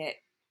don't bring it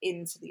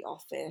into the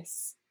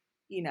office,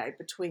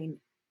 between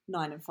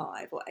 9 and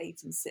 5 or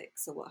 8 and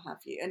 6 or what have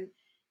you. And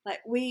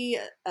like we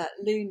at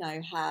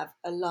Luno have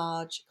a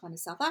large kind of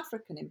South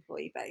African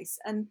employee base,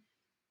 and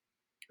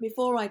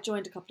before I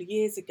joined a couple of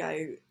years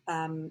ago,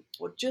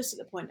 or just at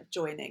the point of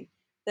joining,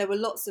 there were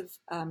lots of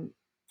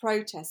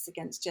protests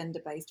against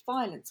gender-based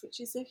violence, which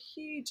is a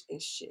huge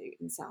issue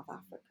in South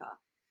Africa.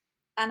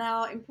 And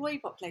our employee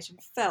population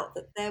felt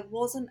that there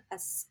wasn't a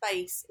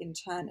space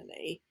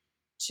internally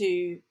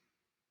to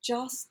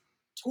just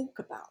talk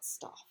about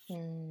stuff.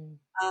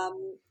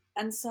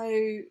 And so,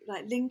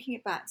 like, linking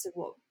it back to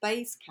what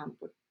Basecamp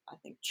would, I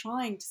think,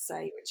 trying to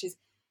say, which is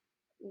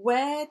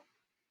where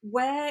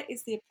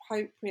is the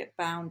appropriate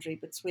boundary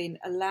between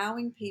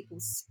allowing people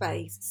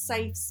safe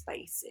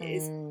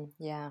spaces,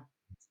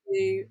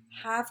 to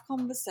have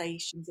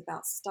conversations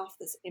about stuff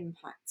that's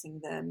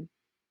impacting them,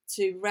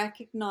 to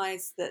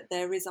recognize that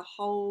there is a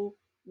whole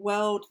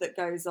world that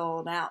goes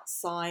on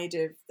outside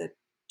of the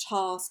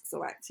tasks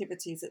or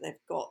activities that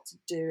they've got to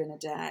do in a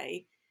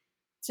day,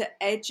 to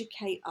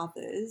educate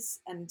others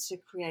and to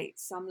create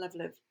some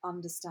level of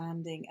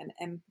understanding and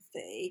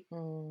empathy,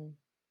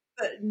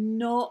 but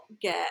not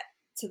get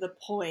to the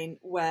point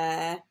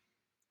where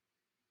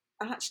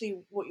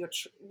actually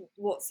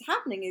what's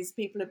happening is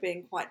people are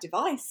being quite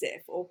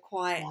divisive or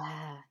quite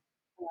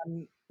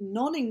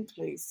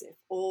non-inclusive,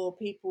 or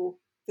people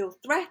feel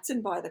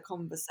threatened by the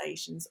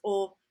conversations,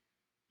 or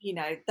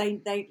they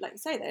like you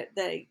say,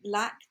 they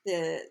lack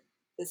the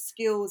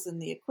skills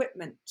and the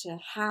equipment to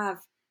have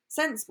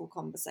sensible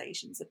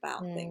conversations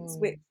about things,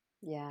 which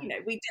we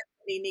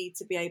definitely need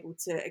to be able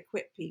to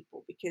equip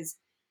people, because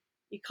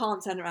you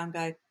can't turn around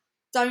and go,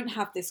 don't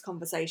have this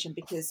conversation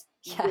because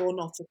you're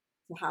not to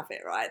have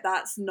it, right?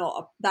 That's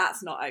not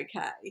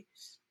okay.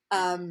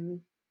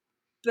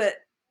 But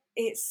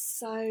it's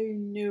so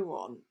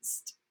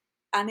nuanced,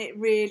 and it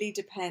really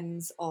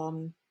depends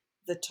on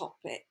the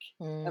topic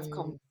of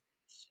conversation,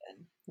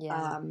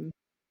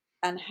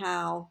 and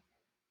how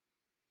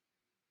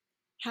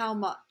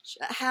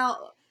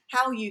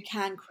you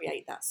can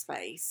create that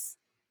space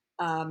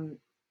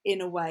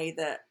in a way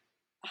that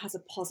has a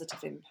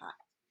positive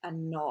impact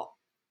and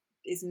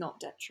is not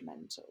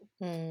detrimental.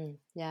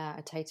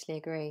 I totally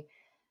agree.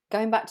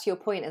 Going back to your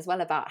point as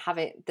well about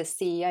having the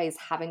CEOs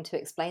having to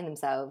explain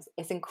themselves,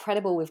 it's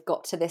incredible we've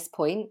got to this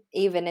point,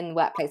 even in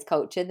workplace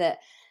culture, that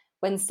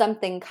when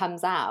something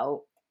comes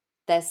out,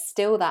 there's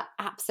still that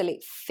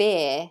absolute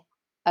fear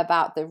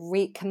about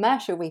the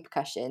commercial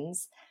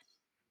repercussions,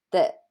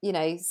 that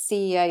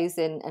CEOs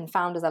and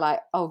founders are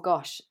like, oh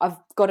gosh, I've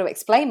got to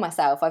explain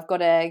myself, I've got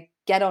to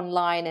get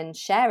online and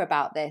share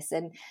about this.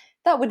 And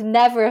that would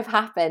never have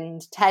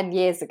happened 10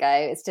 years ago.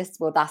 It's just,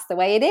 well, that's the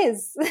way it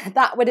is.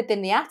 That would have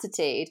been the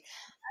attitude.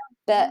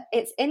 But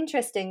it's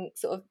interesting,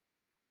 sort of,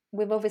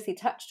 we've obviously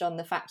touched on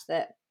the fact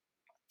that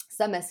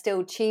some are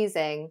still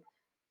choosing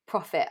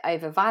profit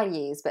over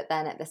values, but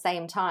then at the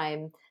same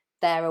time,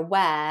 they're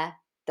aware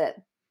that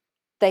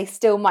they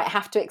still might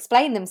have to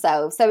explain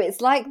themselves. So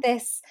it's like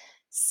this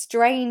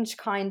strange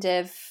kind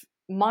of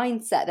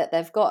mindset that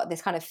they've got,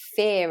 this kind of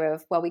fear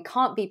of, well, we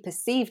can't be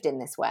perceived in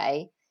this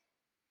way,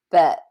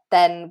 but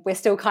then we're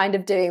still kind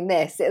of doing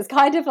this. It's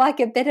kind of like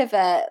a bit of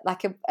a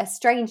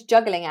strange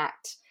juggling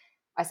act,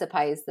 I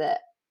suppose,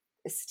 that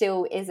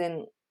still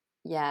isn't,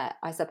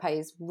 I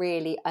suppose,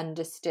 really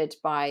understood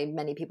by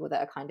many people that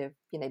are kind of,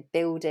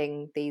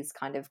 building these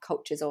kind of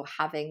cultures or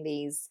having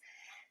these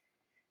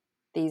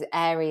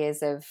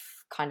areas of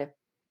kind of,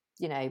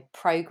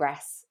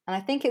 progress. And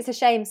I think it's a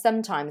shame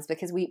sometimes,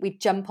 because we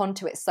jump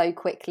onto it so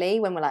quickly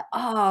when we're like,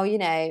 oh,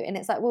 and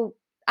it's like, well,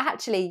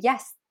 actually,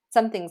 yes,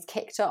 something's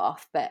kicked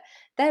off, but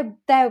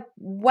they're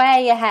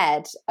way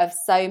ahead of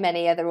so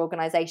many other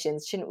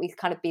organizations. Shouldn't we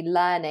kind of be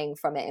learning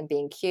from it and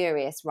being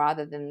curious,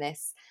 rather than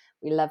this,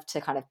 we love to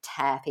kind of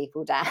tear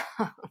people down?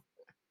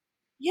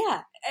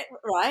 Yeah,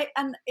 right.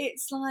 And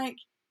it's like,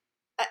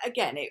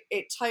 again,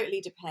 it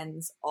totally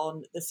depends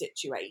on the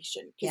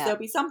situation, because there'll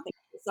be something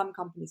that some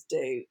companies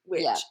do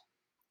which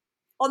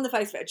on the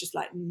face of it are just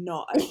like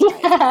not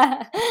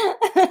okay.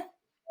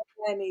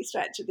 Any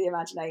stretch of the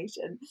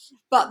imagination,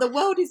 but the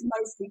world is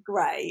mostly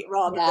grey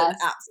rather than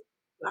absolutely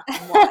black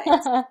and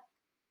white.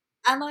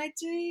 And I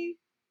do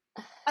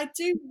I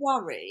do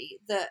worry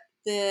that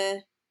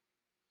it's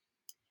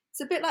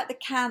a bit like the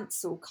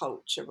cancel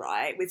culture,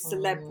 right? With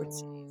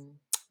celebrities.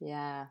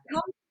 Yeah.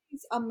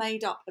 Companies are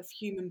made up of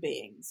human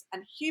beings,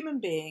 and human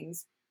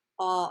beings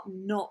are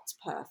not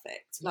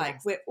perfect. Like,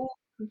 Yes. we're all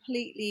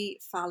completely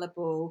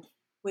fallible.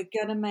 We're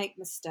going to make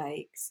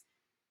mistakes.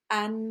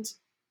 And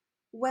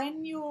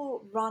when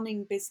you're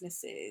running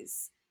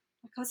businesses,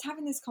 like, I was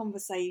having this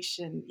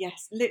conversation,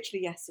 yes,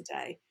 literally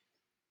yesterday,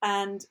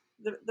 and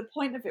the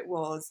point of it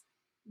was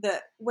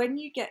that when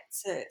you get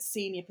to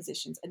senior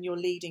positions and you're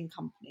leading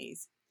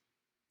companies,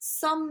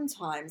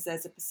 sometimes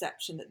there's a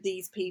perception that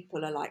these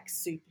people are like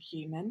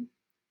superhuman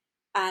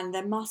and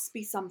there must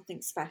be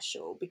something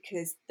special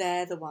because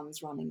they're the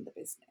ones running the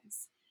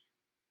business.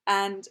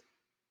 And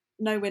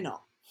no, we're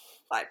not.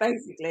 Like,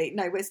 basically,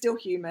 no, we're still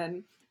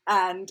human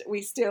and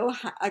we still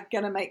are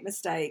going to make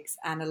mistakes.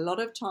 And a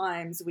lot of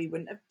times we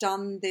wouldn't have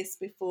done this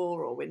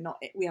before, or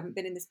we haven't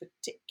been in this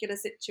particular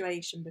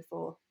situation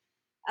before.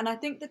 And I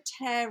think the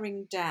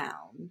tearing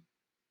down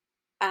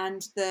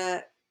and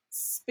the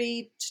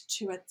speed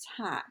to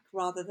attack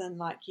rather than,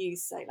 like you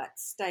say, like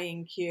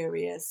staying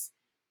curious,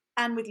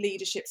 and with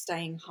leadership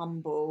staying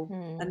humble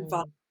and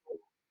vulnerable,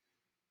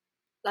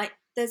 like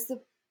there's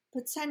the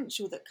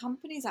potential that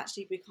companies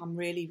actually become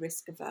really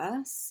risk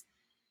averse.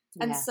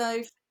 And Yeah.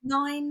 so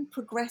 9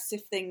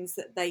 progressive things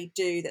that they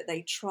do, that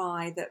they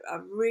try, that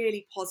are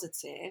really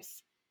positive,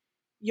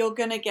 you're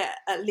going to get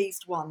at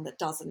least one that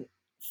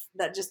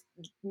just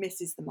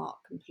misses the mark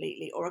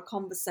completely, or a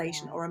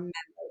conversation Yeah. or a memo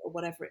or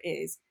whatever it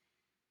is.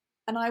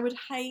 And I would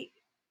hate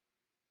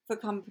for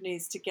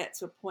companies to get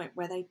to a point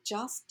where they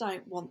just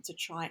don't want to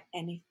try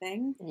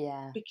anything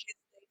Yeah. because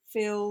they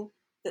feel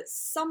that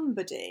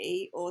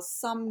somebody or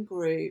some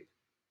group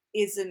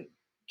isn't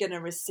going to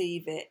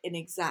receive it in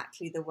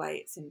exactly the way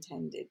it's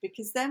intended.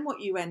 Because then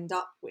what you end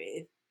up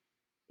with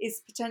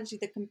is potentially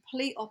the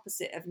complete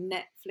opposite of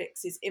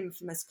Netflix's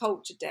infamous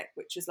culture deck,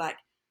 which was like,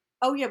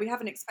 oh yeah, we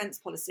have an expense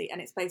policy and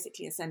it's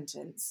basically a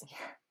sentence.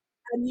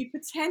 And you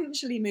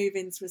potentially move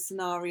into a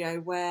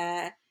scenario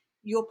where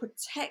you're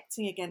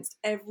protecting against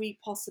every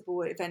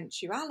possible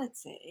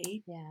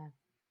eventuality. Yeah.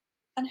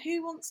 And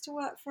who wants to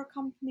work for a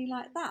company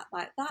like that?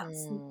 Like,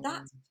 that's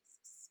just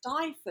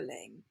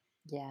stifling.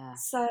 Yeah.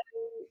 So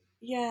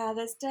yeah,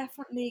 there's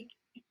definitely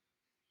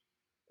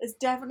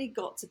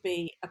got to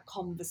be a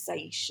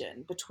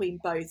conversation between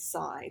both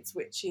sides,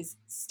 which is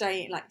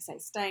staying, like you say,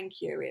 staying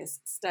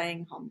curious,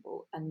 staying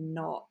humble, and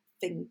not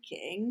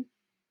thinking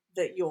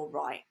that you're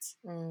right.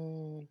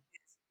 Mm.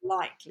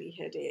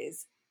 Likelihood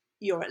is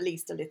you're at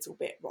least a little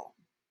bit wrong.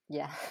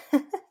 Yeah.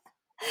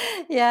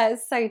 Yeah,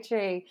 it's so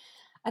true.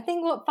 I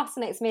think what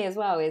fascinates me as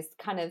well is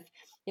kind of,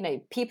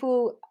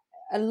 people,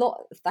 a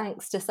lot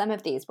thanks to some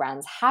of these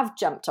brands, have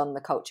jumped on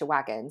the culture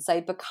wagon. So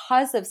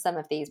because of some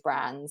of these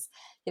brands,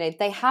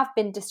 they have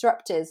been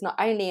disruptors not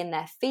only in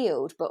their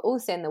field, but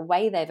also in the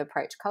way they've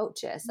approached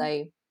culture.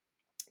 So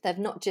they've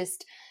not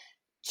just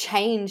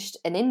changed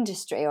an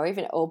industry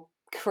or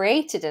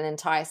created an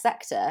entire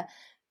sector,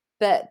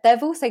 but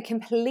they've also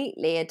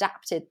completely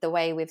adapted the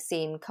way we've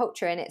seen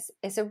culture. And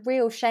it's a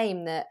real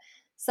shame that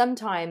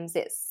sometimes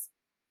it's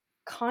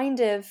kind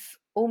of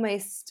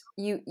almost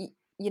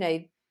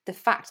the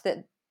fact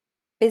that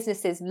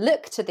businesses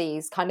look to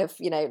these kind of,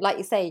 like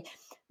you say,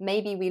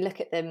 maybe we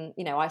look at them,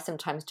 I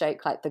sometimes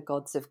joke like the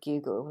gods of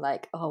Google,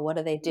 like, oh, what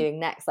are they doing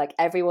next? Like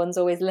everyone's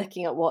always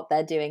looking at what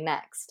they're doing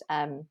next.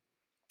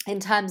 In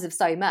terms of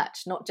so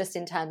much, not just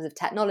in terms of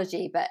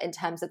technology, but in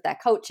terms of their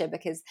culture,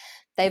 because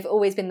they've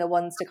always been the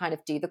ones to kind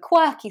of do the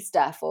quirky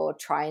stuff or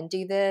try and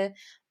do the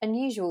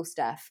unusual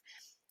stuff.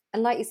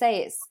 And like you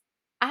say,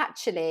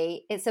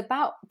 it's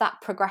about that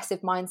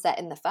progressive mindset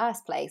in the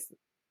first place.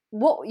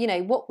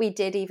 What we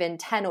did even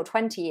 10 or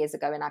 20 years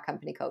ago in our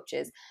company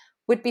cultures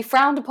would be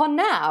frowned upon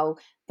now,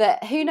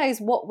 but who knows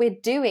what we're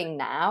doing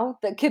now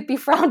that could be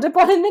frowned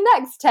upon in the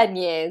next 10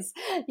 years.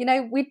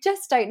 We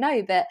just don't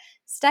know. But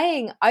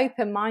staying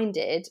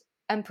open-minded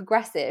and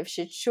progressive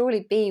should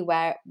surely be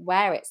where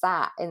it's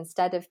at,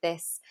 instead of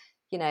this,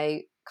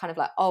 kind of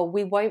like, oh,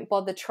 we won't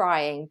bother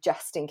trying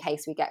just in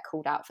case we get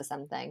called out for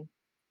something.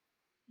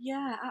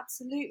 Yeah,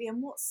 absolutely.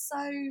 And what's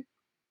so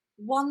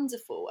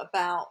wonderful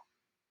about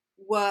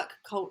work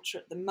culture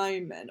at the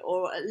moment,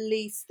 or at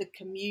least the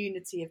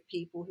community of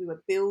people who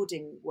are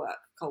building work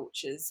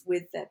cultures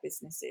with their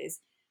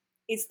businesses,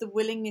 is the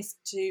willingness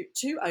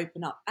to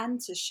open up and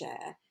to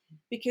share.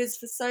 Because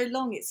for so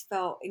long it's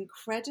felt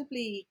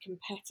incredibly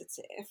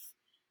competitive.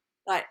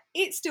 Like,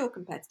 it's still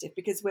competitive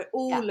because we're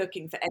all Yeah.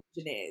 looking for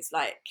engineers.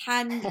 Like,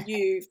 can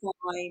you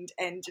find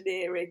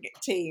engineering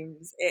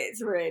teams?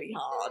 It's really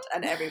hard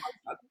and everyone's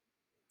struggling.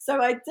 So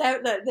I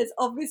don't know, there's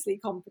obviously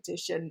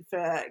competition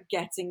for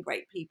getting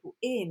great people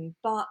in,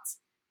 but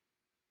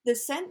the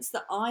sense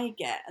that I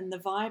get and the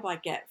vibe I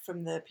get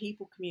from the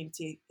people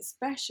community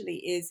especially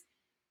is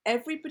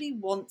everybody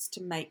wants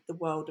to make the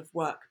world of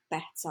work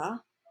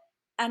better.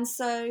 And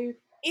so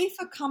if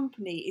a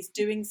company is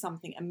doing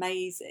something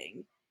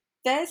amazing,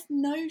 there's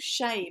no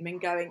shame in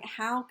going,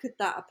 how could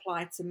that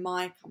apply to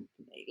my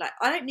company? Like,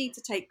 I don't need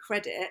to take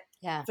credit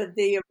for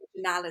the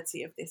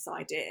originality of this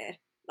idea.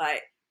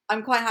 Like,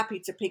 I'm quite happy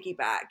to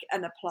piggyback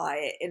and apply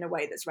it in a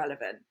way that's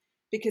relevant,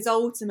 because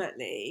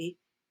ultimately,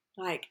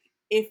 like,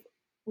 if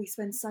we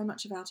spend so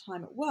much of our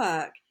time at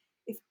work,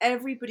 if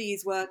everybody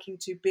is working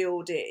to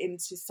build it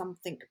into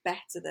something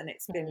better than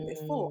it's been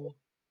before,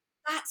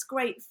 that's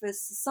great for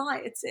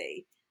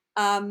society.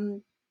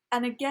 And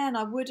again,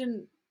 I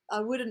wouldn't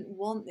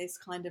want this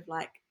kind of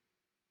like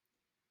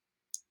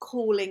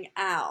calling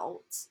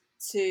out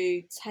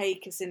to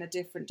take us in a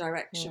different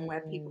direction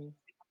where people become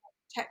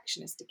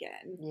protectionist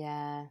again.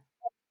 Yeah.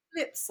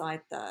 Flip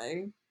side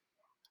though,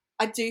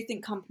 I do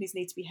think companies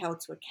need to be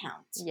held to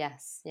account.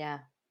 Yes, yeah.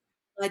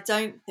 I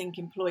don't think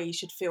employees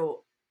should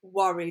feel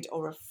worried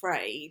or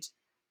afraid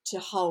to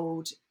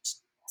hold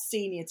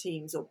senior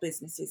teams or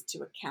businesses to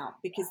account,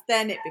 because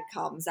then it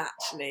becomes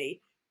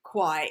actually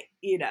quite,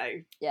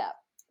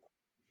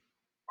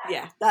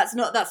 that's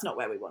not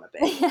where we want to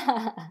be.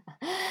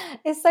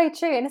 It's so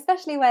true, and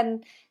especially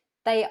when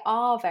they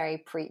are very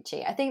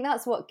preachy. I think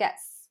that's what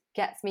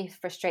gets me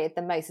frustrated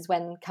the most, is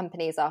when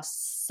companies are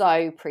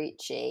so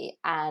preachy.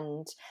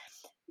 And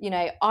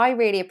I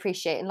really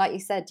appreciate, and like you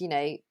said,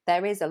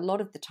 there is a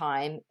lot of the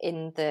time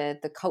in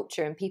the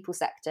culture and people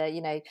sector,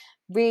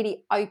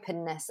 really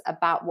openness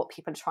about what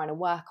people are trying to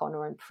work on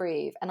or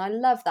improve. And I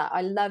love that.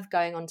 I love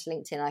going onto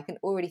LinkedIn. I can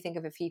already think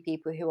of a few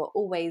people who are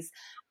always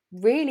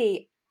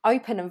really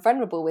open and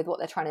vulnerable with what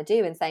they're trying to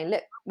do, and saying,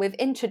 look, we've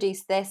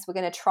introduced this, we're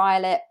going to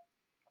trial it.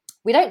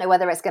 We don't know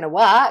whether it's going to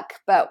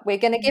work, but we're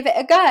going to give it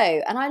a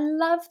go. And I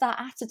love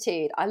that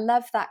attitude. I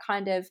love that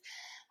kind of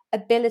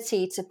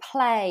ability to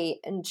play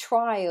and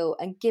trial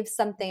and give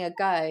something a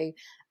go,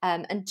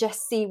 and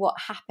just see what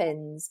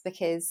happens,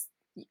 because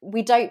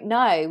we don't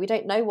know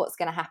what's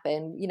going to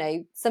happen.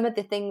 Some of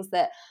the things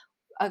that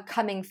are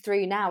coming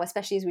through now,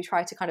 especially as we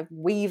try to kind of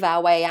weave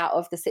our way out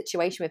of the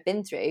situation we've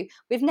been through.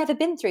 We've never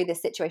been through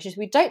this situation, so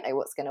we don't know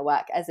what's going to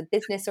work as a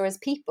business or as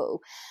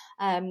people.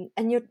 And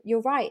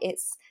you're right.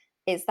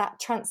 It's that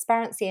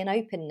transparency and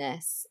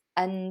openness,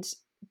 and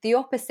the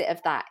opposite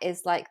of that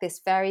is like this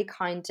very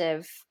kind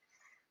of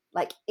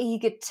like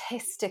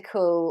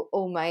egotistical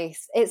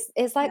almost.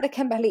 It's like the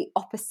complete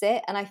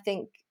opposite. And I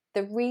think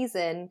the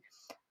reason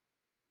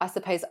I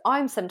suppose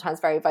I'm sometimes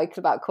very vocal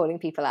about calling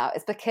people out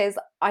is because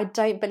I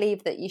don't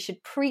believe that you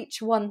should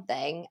preach one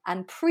thing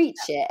and preach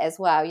it as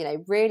well,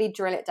 really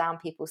drill it down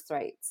people's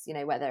throats,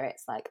 whether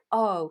it's like,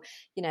 oh,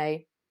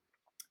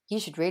 you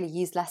should really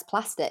use less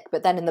plastic,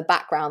 but then in the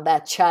background they're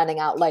churning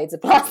out loads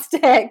of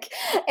plastic.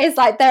 It's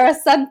like there are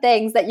some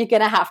things that you're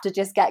going to have to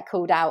just get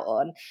called out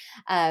on.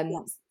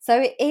 So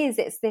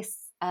it's this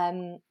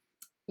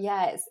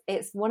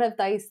it's one of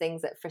those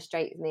things that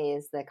frustrates me,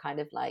 is the kind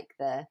of like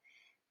the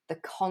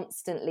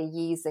constantly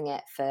using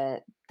it for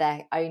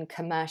their own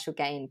commercial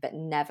gain, but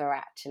never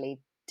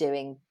actually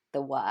doing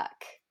the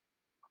work.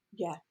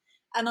 Yeah.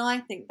 And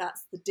I think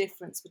that's the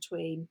difference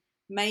between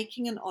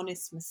making an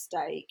honest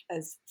mistake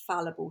as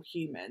fallible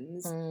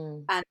humans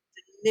and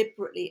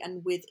deliberately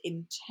and with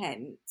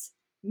intent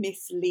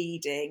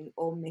misleading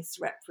or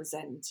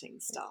misrepresenting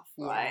stuff,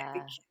 right?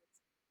 Because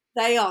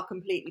they are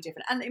completely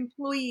different. And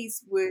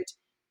employees would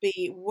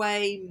be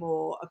way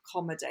more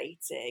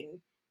accommodating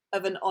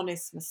of an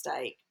honest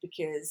mistake,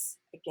 because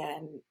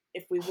again,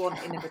 if we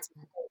want innovative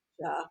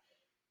culture,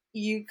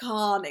 you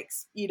can't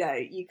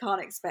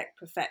expect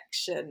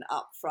perfection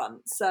up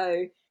front.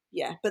 So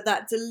but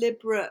that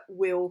deliberate,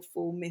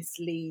 willful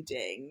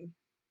misleading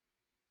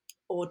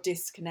or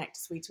disconnect,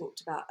 as we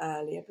talked about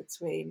earlier,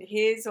 between,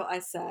 here's what I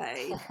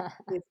say,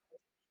 it's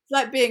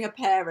like being a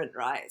parent,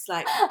 right? It's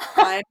like,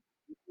 I'm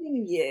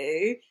telling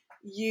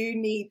you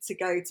need to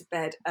go to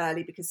bed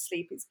early because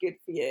sleep is good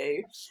for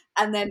you,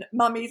 and then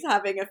mummy's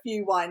having a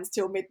few wines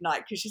till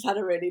midnight because she's had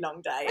a really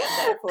long day,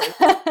 and therefore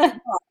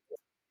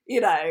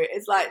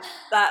it's like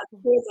that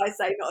as I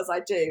say, not as I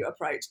do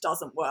approach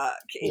doesn't work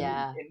in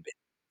business.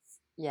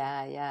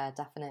 Yeah,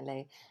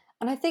 definitely.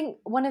 And I think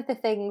one of the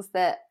things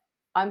that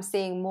I'm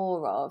seeing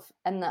more of,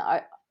 and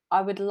that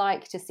I would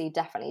like to see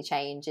definitely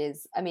change,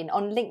 is, I mean,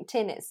 on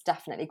LinkedIn, it's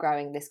definitely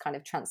growing this kind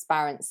of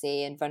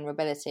transparency and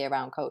vulnerability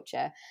around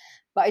culture.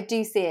 But I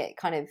do see it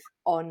kind of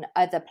on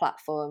other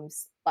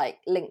platforms, like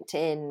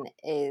LinkedIn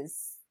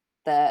is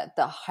not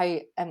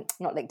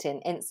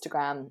LinkedIn,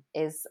 Instagram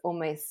is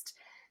almost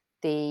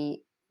the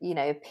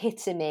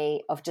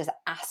epitome of just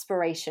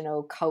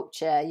aspirational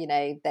culture.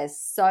 There's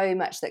so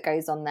much that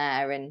goes on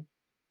there, and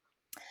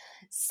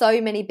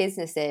so many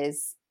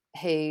businesses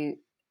who,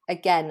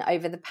 again,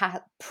 over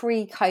the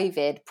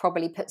pre-COVID,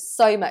 probably put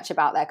so much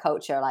about their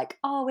culture, like,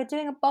 oh, we're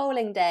doing a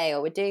bowling day,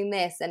 or we're doing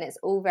this, and it's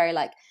all very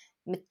like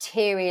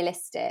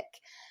materialistic.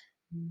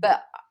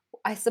 But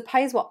I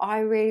suppose what I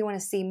really want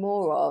to see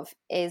more of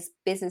is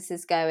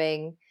businesses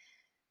going,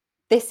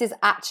 this is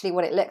actually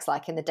what it looks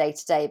like in the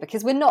day-to-day,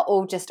 because we're not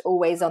all just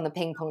always on the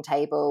ping pong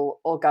table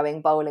or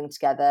going bowling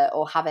together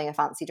or having a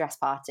fancy dress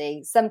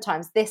party.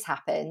 Sometimes this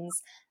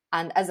happens,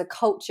 And as a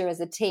culture, as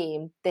a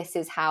team, this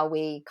is how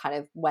we kind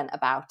of went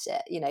about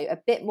it. You know, a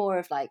bit more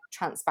of like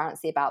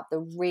transparency about the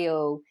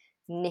real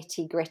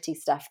nitty gritty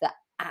stuff that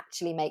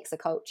actually makes a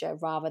culture,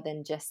 rather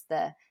than just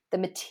the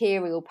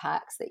material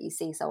perks that you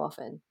see so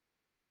often.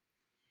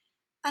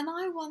 And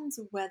I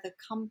wonder whether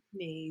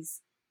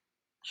companies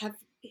have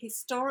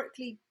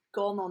historically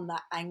gone on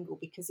that angle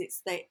because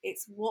it's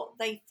what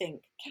they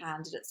think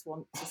candidates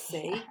want to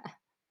see,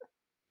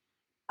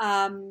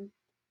 um,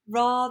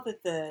 rather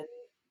than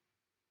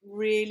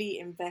really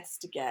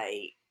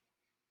investigate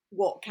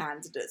what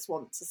candidates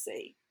want to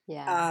see.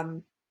 Yeah.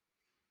 Um,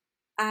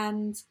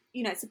 and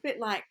it's a bit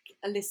like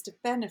a list of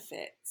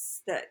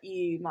benefits that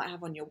you might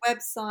have on your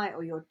website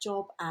or your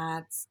job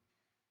ads.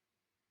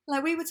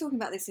 Like, we were talking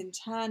about this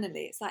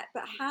internally. It's like,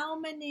 but how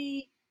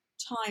many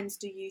times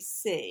do you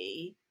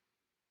see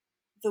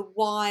the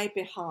why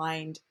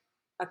behind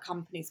a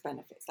company's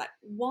benefits? Like,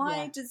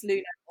 why Yeah. does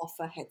Luna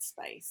offer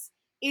Headspace?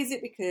 Is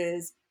it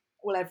because,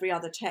 well, every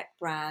other tech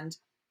brand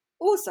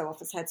also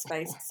offers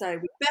Headspace, so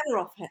we better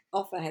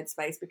offer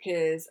Headspace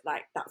because,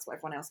 like, that's what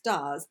everyone else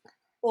does?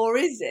 Or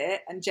is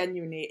it, and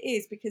genuinely it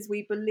is, because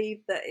we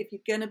believe that if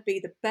you're going to be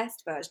the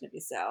best version of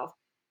yourself,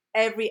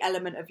 every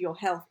element of your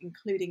health,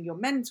 including your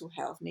mental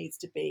health, needs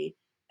to be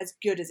as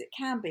good as it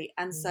can be.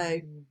 And so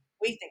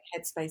we think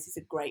Headspace is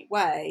a great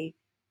way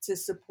to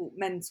support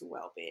mental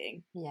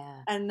well-being.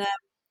 Yeah. And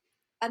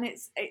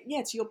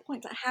yeah, to your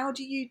point, like, how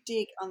do you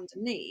dig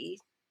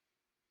underneath?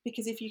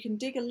 Because if you can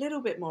dig a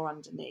little bit more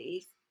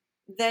underneath,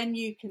 then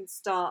you can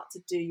start to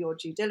do your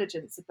due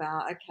diligence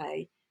about,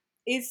 okay,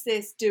 is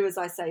this do as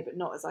I say but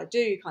not as I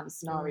do kind of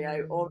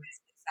scenario, or is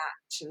this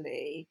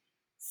actually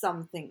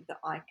something that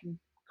I can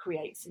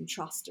create some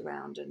trust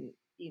around, and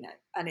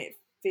and it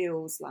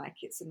feels like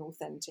it's an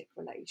authentic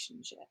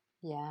relationship?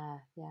 Yeah,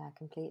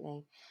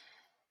 completely.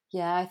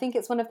 Yeah, I think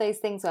it's one of those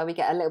things where we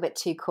get a little bit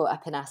too caught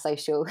up in our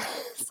social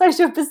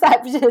social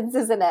perceptions,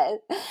 isn't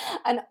it?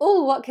 And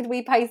what could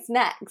we post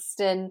next?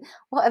 And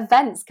what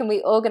events can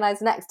we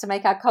organise next to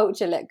make our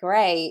culture look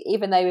great,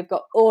 even though we've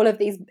got all of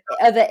these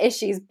other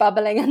issues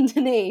bubbling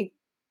underneath?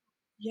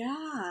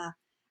 Yeah.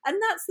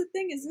 And that's the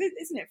thing, isn't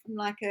it, from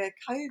like a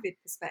COVID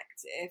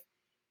perspective?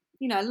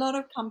 A lot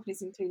of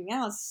companies, including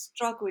ours,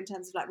 struggle in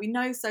terms of, like, we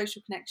know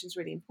social connection is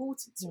really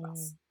important to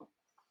us.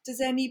 Does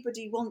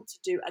anybody want to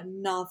do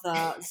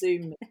another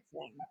Zoom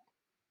meeting?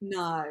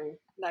 No,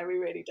 we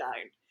really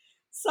don't.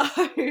 So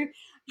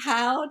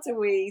how do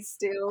we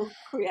still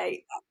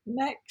create that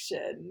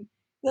connection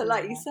that,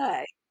 like you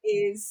say,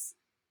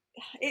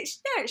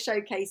 it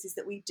showcases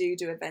that we do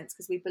events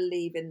because we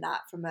believe in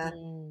that from a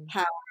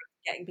power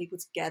of getting people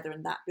together,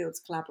 and that builds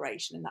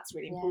collaboration, and that's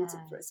really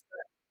important for us.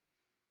 But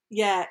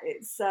yeah,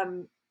 it's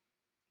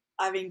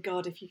I mean,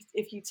 God,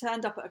 if you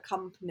turned up at a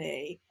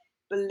company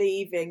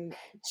believing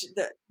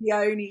that the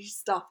only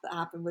stuff that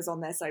happened was on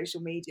their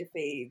social media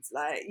feeds,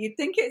 like, you'd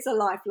think it's a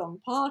lifelong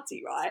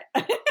party, right?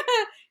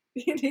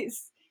 It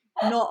is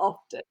not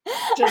often,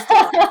 just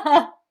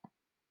about.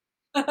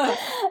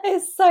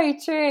 It's so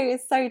true.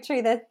 It's so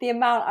true. The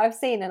amount I've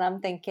seen, and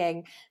I'm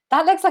thinking,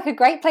 that looks like a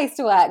great place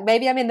to work.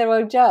 Maybe I'm in the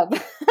wrong job.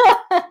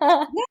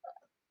 Yeah,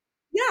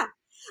 yeah.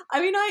 I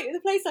mean,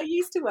 the place I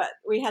used to work,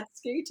 we had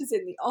scooters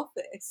in the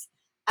office,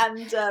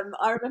 and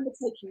I remember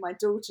taking my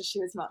daughter. She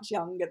was much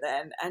younger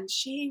then, and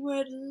she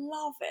would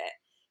love it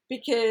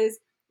because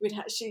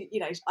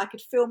I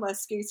could film her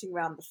scooting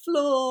around the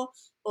floor,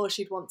 or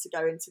she'd want to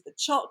go into the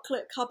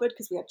chocolate cupboard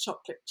because we had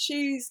chocolate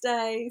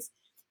Tuesdays,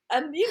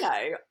 and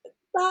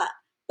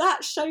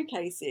that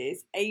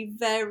showcases a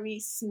very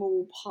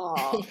small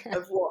part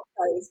of what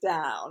goes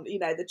down.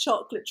 The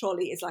chocolate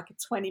trolley is like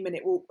a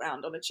 20-minute walk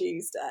round on a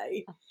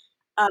Tuesday.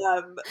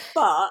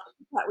 But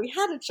we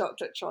had a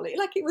chocolate trolley.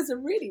 Like, it was a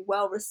really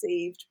well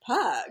received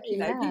perk.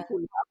 Yeah. People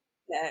loved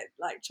their,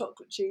 like,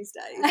 chocolate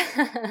Tuesdays.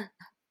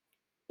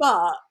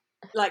 But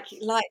like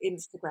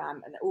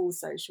Instagram and all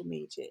social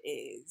media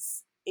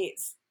it's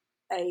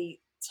a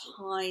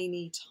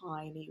tiny,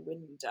 tiny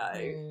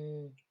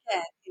window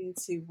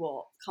into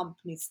what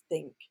companies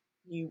think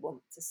you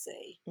want to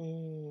see.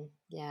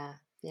 Yeah,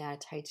 I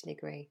totally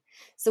agree.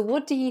 So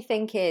what do you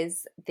think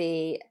is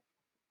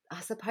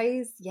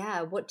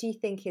what do you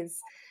think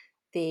is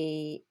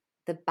the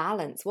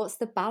balance? What's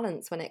the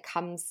balance when it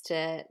comes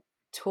to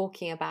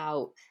talking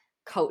about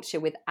culture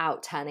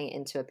without turning it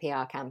into a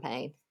PR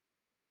campaign?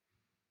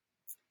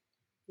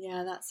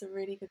 Yeah, that's a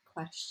really good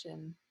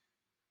question.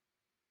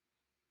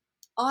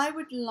 I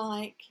would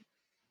like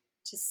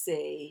to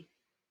see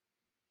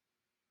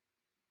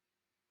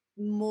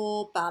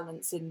more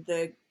balance in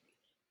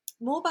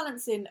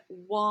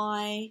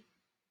why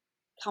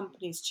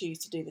companies choose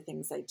to do the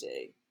things they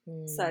do.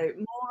 So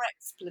more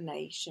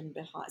explanation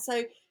behind,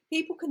 so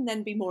people can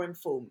then be more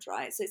informed,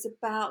 right? So it's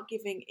about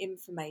giving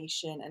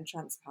information and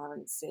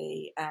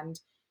transparency, and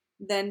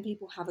then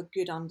people have a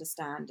good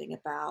understanding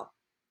about,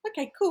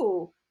 okay,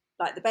 cool,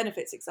 like the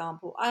benefits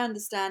example, I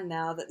understand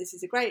now that this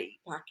is a great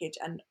package,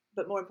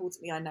 but more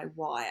importantly, I know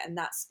why, and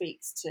that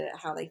speaks to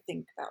how they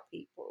think about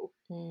people.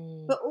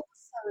 But also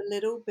a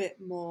little bit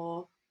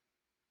more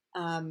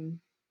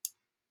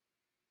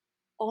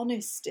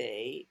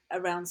honesty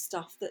around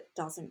stuff that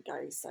doesn't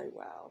go so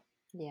well.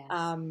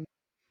 Yeah.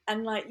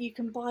 And like, you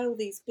can buy all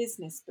these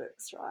business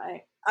books,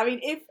 right? I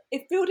mean,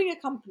 if building a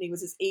company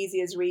was as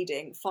easy as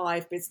reading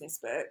 5 business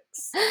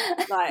books,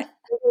 like,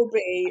 it will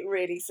be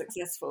really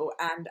successful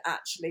and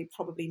actually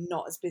probably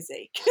not as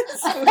busy.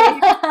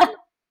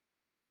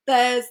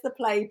 There's the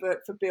playbook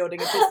for building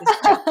a business.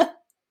 5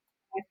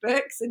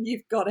 books and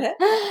you've got it.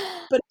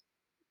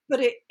 But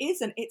it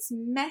isn't. It's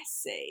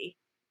messy,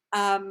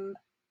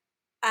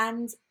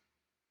 and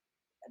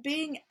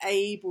being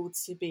able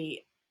to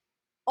be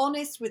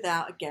honest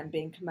without, again,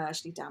 being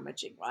commercially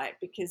damaging, right?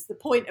 Because the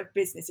point of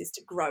business is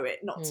to grow it,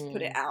 not to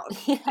put it out of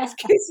business,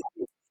 because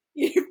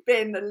you've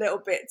been a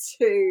little bit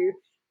too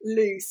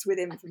loose with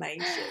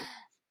information.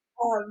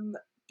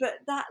 But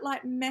that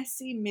like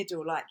messy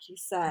middle, like you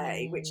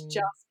say, which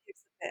just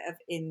gives a bit of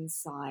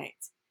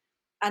insight,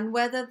 and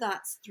whether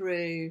that's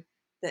through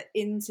the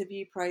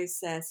interview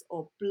process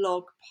or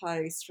blog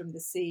posts from the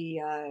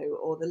CEO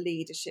or the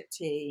leadership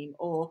team,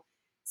 or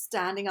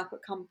standing up at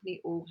company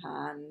all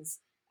hands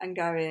and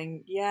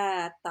going,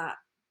 yeah, that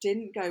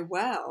didn't go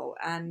well,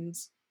 and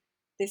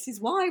this is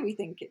why we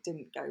think it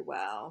didn't go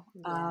well.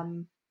 Yeah.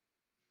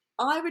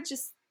 I would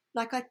just,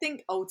 like, I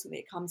think ultimately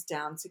it comes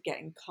down to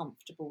getting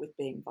comfortable with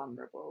being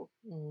vulnerable.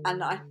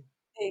 And I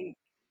think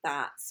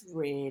that's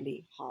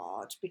really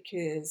hard,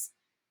 because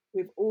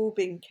we've all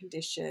been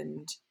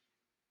conditioned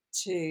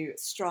to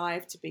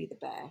strive to be the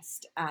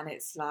best. And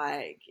it's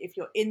like, if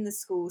you're in the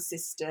school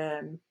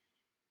system,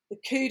 the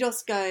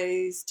kudos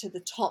goes to the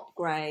top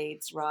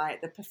grades,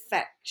 right? The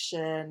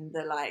perfection,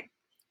 the like,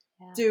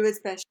 do as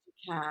best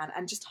you can,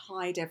 and just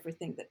hide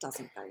everything that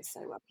doesn't go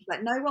so well.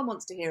 Like, no one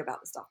wants to hear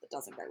about the stuff that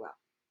doesn't go well.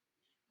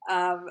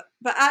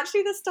 But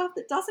actually the stuff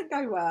that doesn't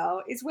go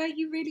well is where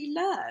you really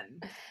learn.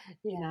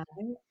 You know?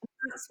 And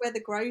that's where the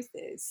growth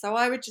is. So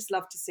I would just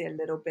love to see a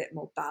little bit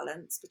more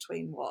balance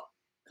between what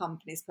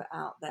companies put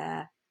out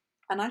there.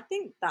 And I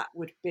think that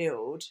would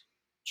build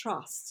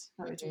trust.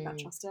 I was talking about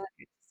trust earlier.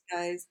 It just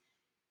goes,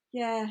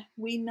 yeah,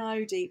 we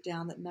know deep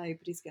down that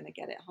nobody's going to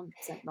get it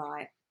 100%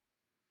 right.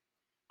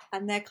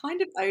 And they're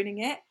kind of owning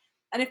it.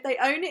 And if they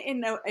own it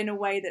in a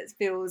way that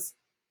feels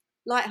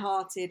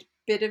lighthearted,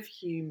 bit of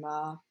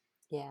humour.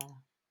 Yeah.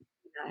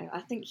 You know,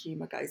 I think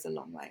humour goes a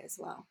long way as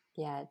well.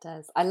 Yeah, it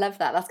does. I love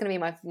that. That's going to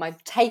be my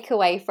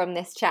takeaway from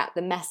this chat,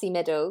 the messy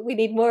middle. We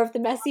need more of the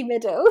messy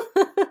middle.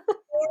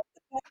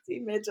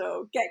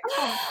 Middle. Get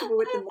comfortable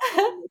with the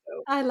messy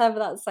middle. I love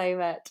that so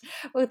much.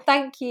 Well,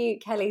 thank you,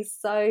 Kelly,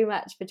 so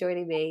much for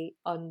joining me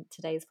on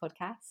today's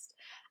podcast.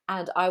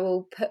 And I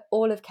will put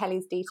all of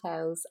Kelly's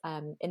details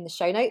in the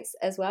show notes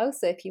as well.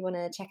 So if you want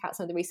to check out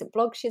some of the recent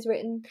blogs she's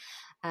written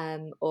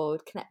or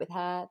connect with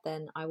her,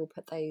 then I will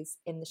put those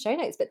in the show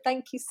notes. But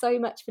thank you so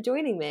much for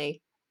joining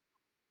me.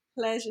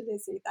 Pleasure,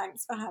 Lizzie.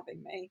 Thanks for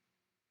having me.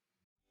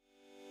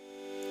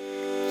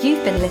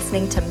 You've been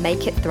listening to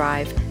Make It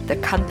Thrive, the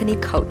Company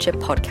Culture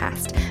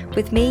Podcast,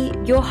 with me,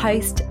 your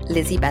host,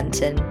 Lizzie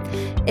Benton.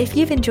 If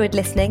you've enjoyed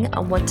listening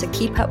and want to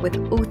keep up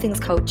with all things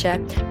culture,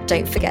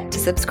 don't forget to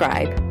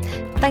subscribe.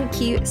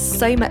 Thank you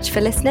so much for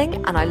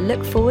listening, and I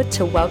look forward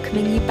to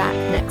welcoming you back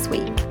next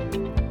week.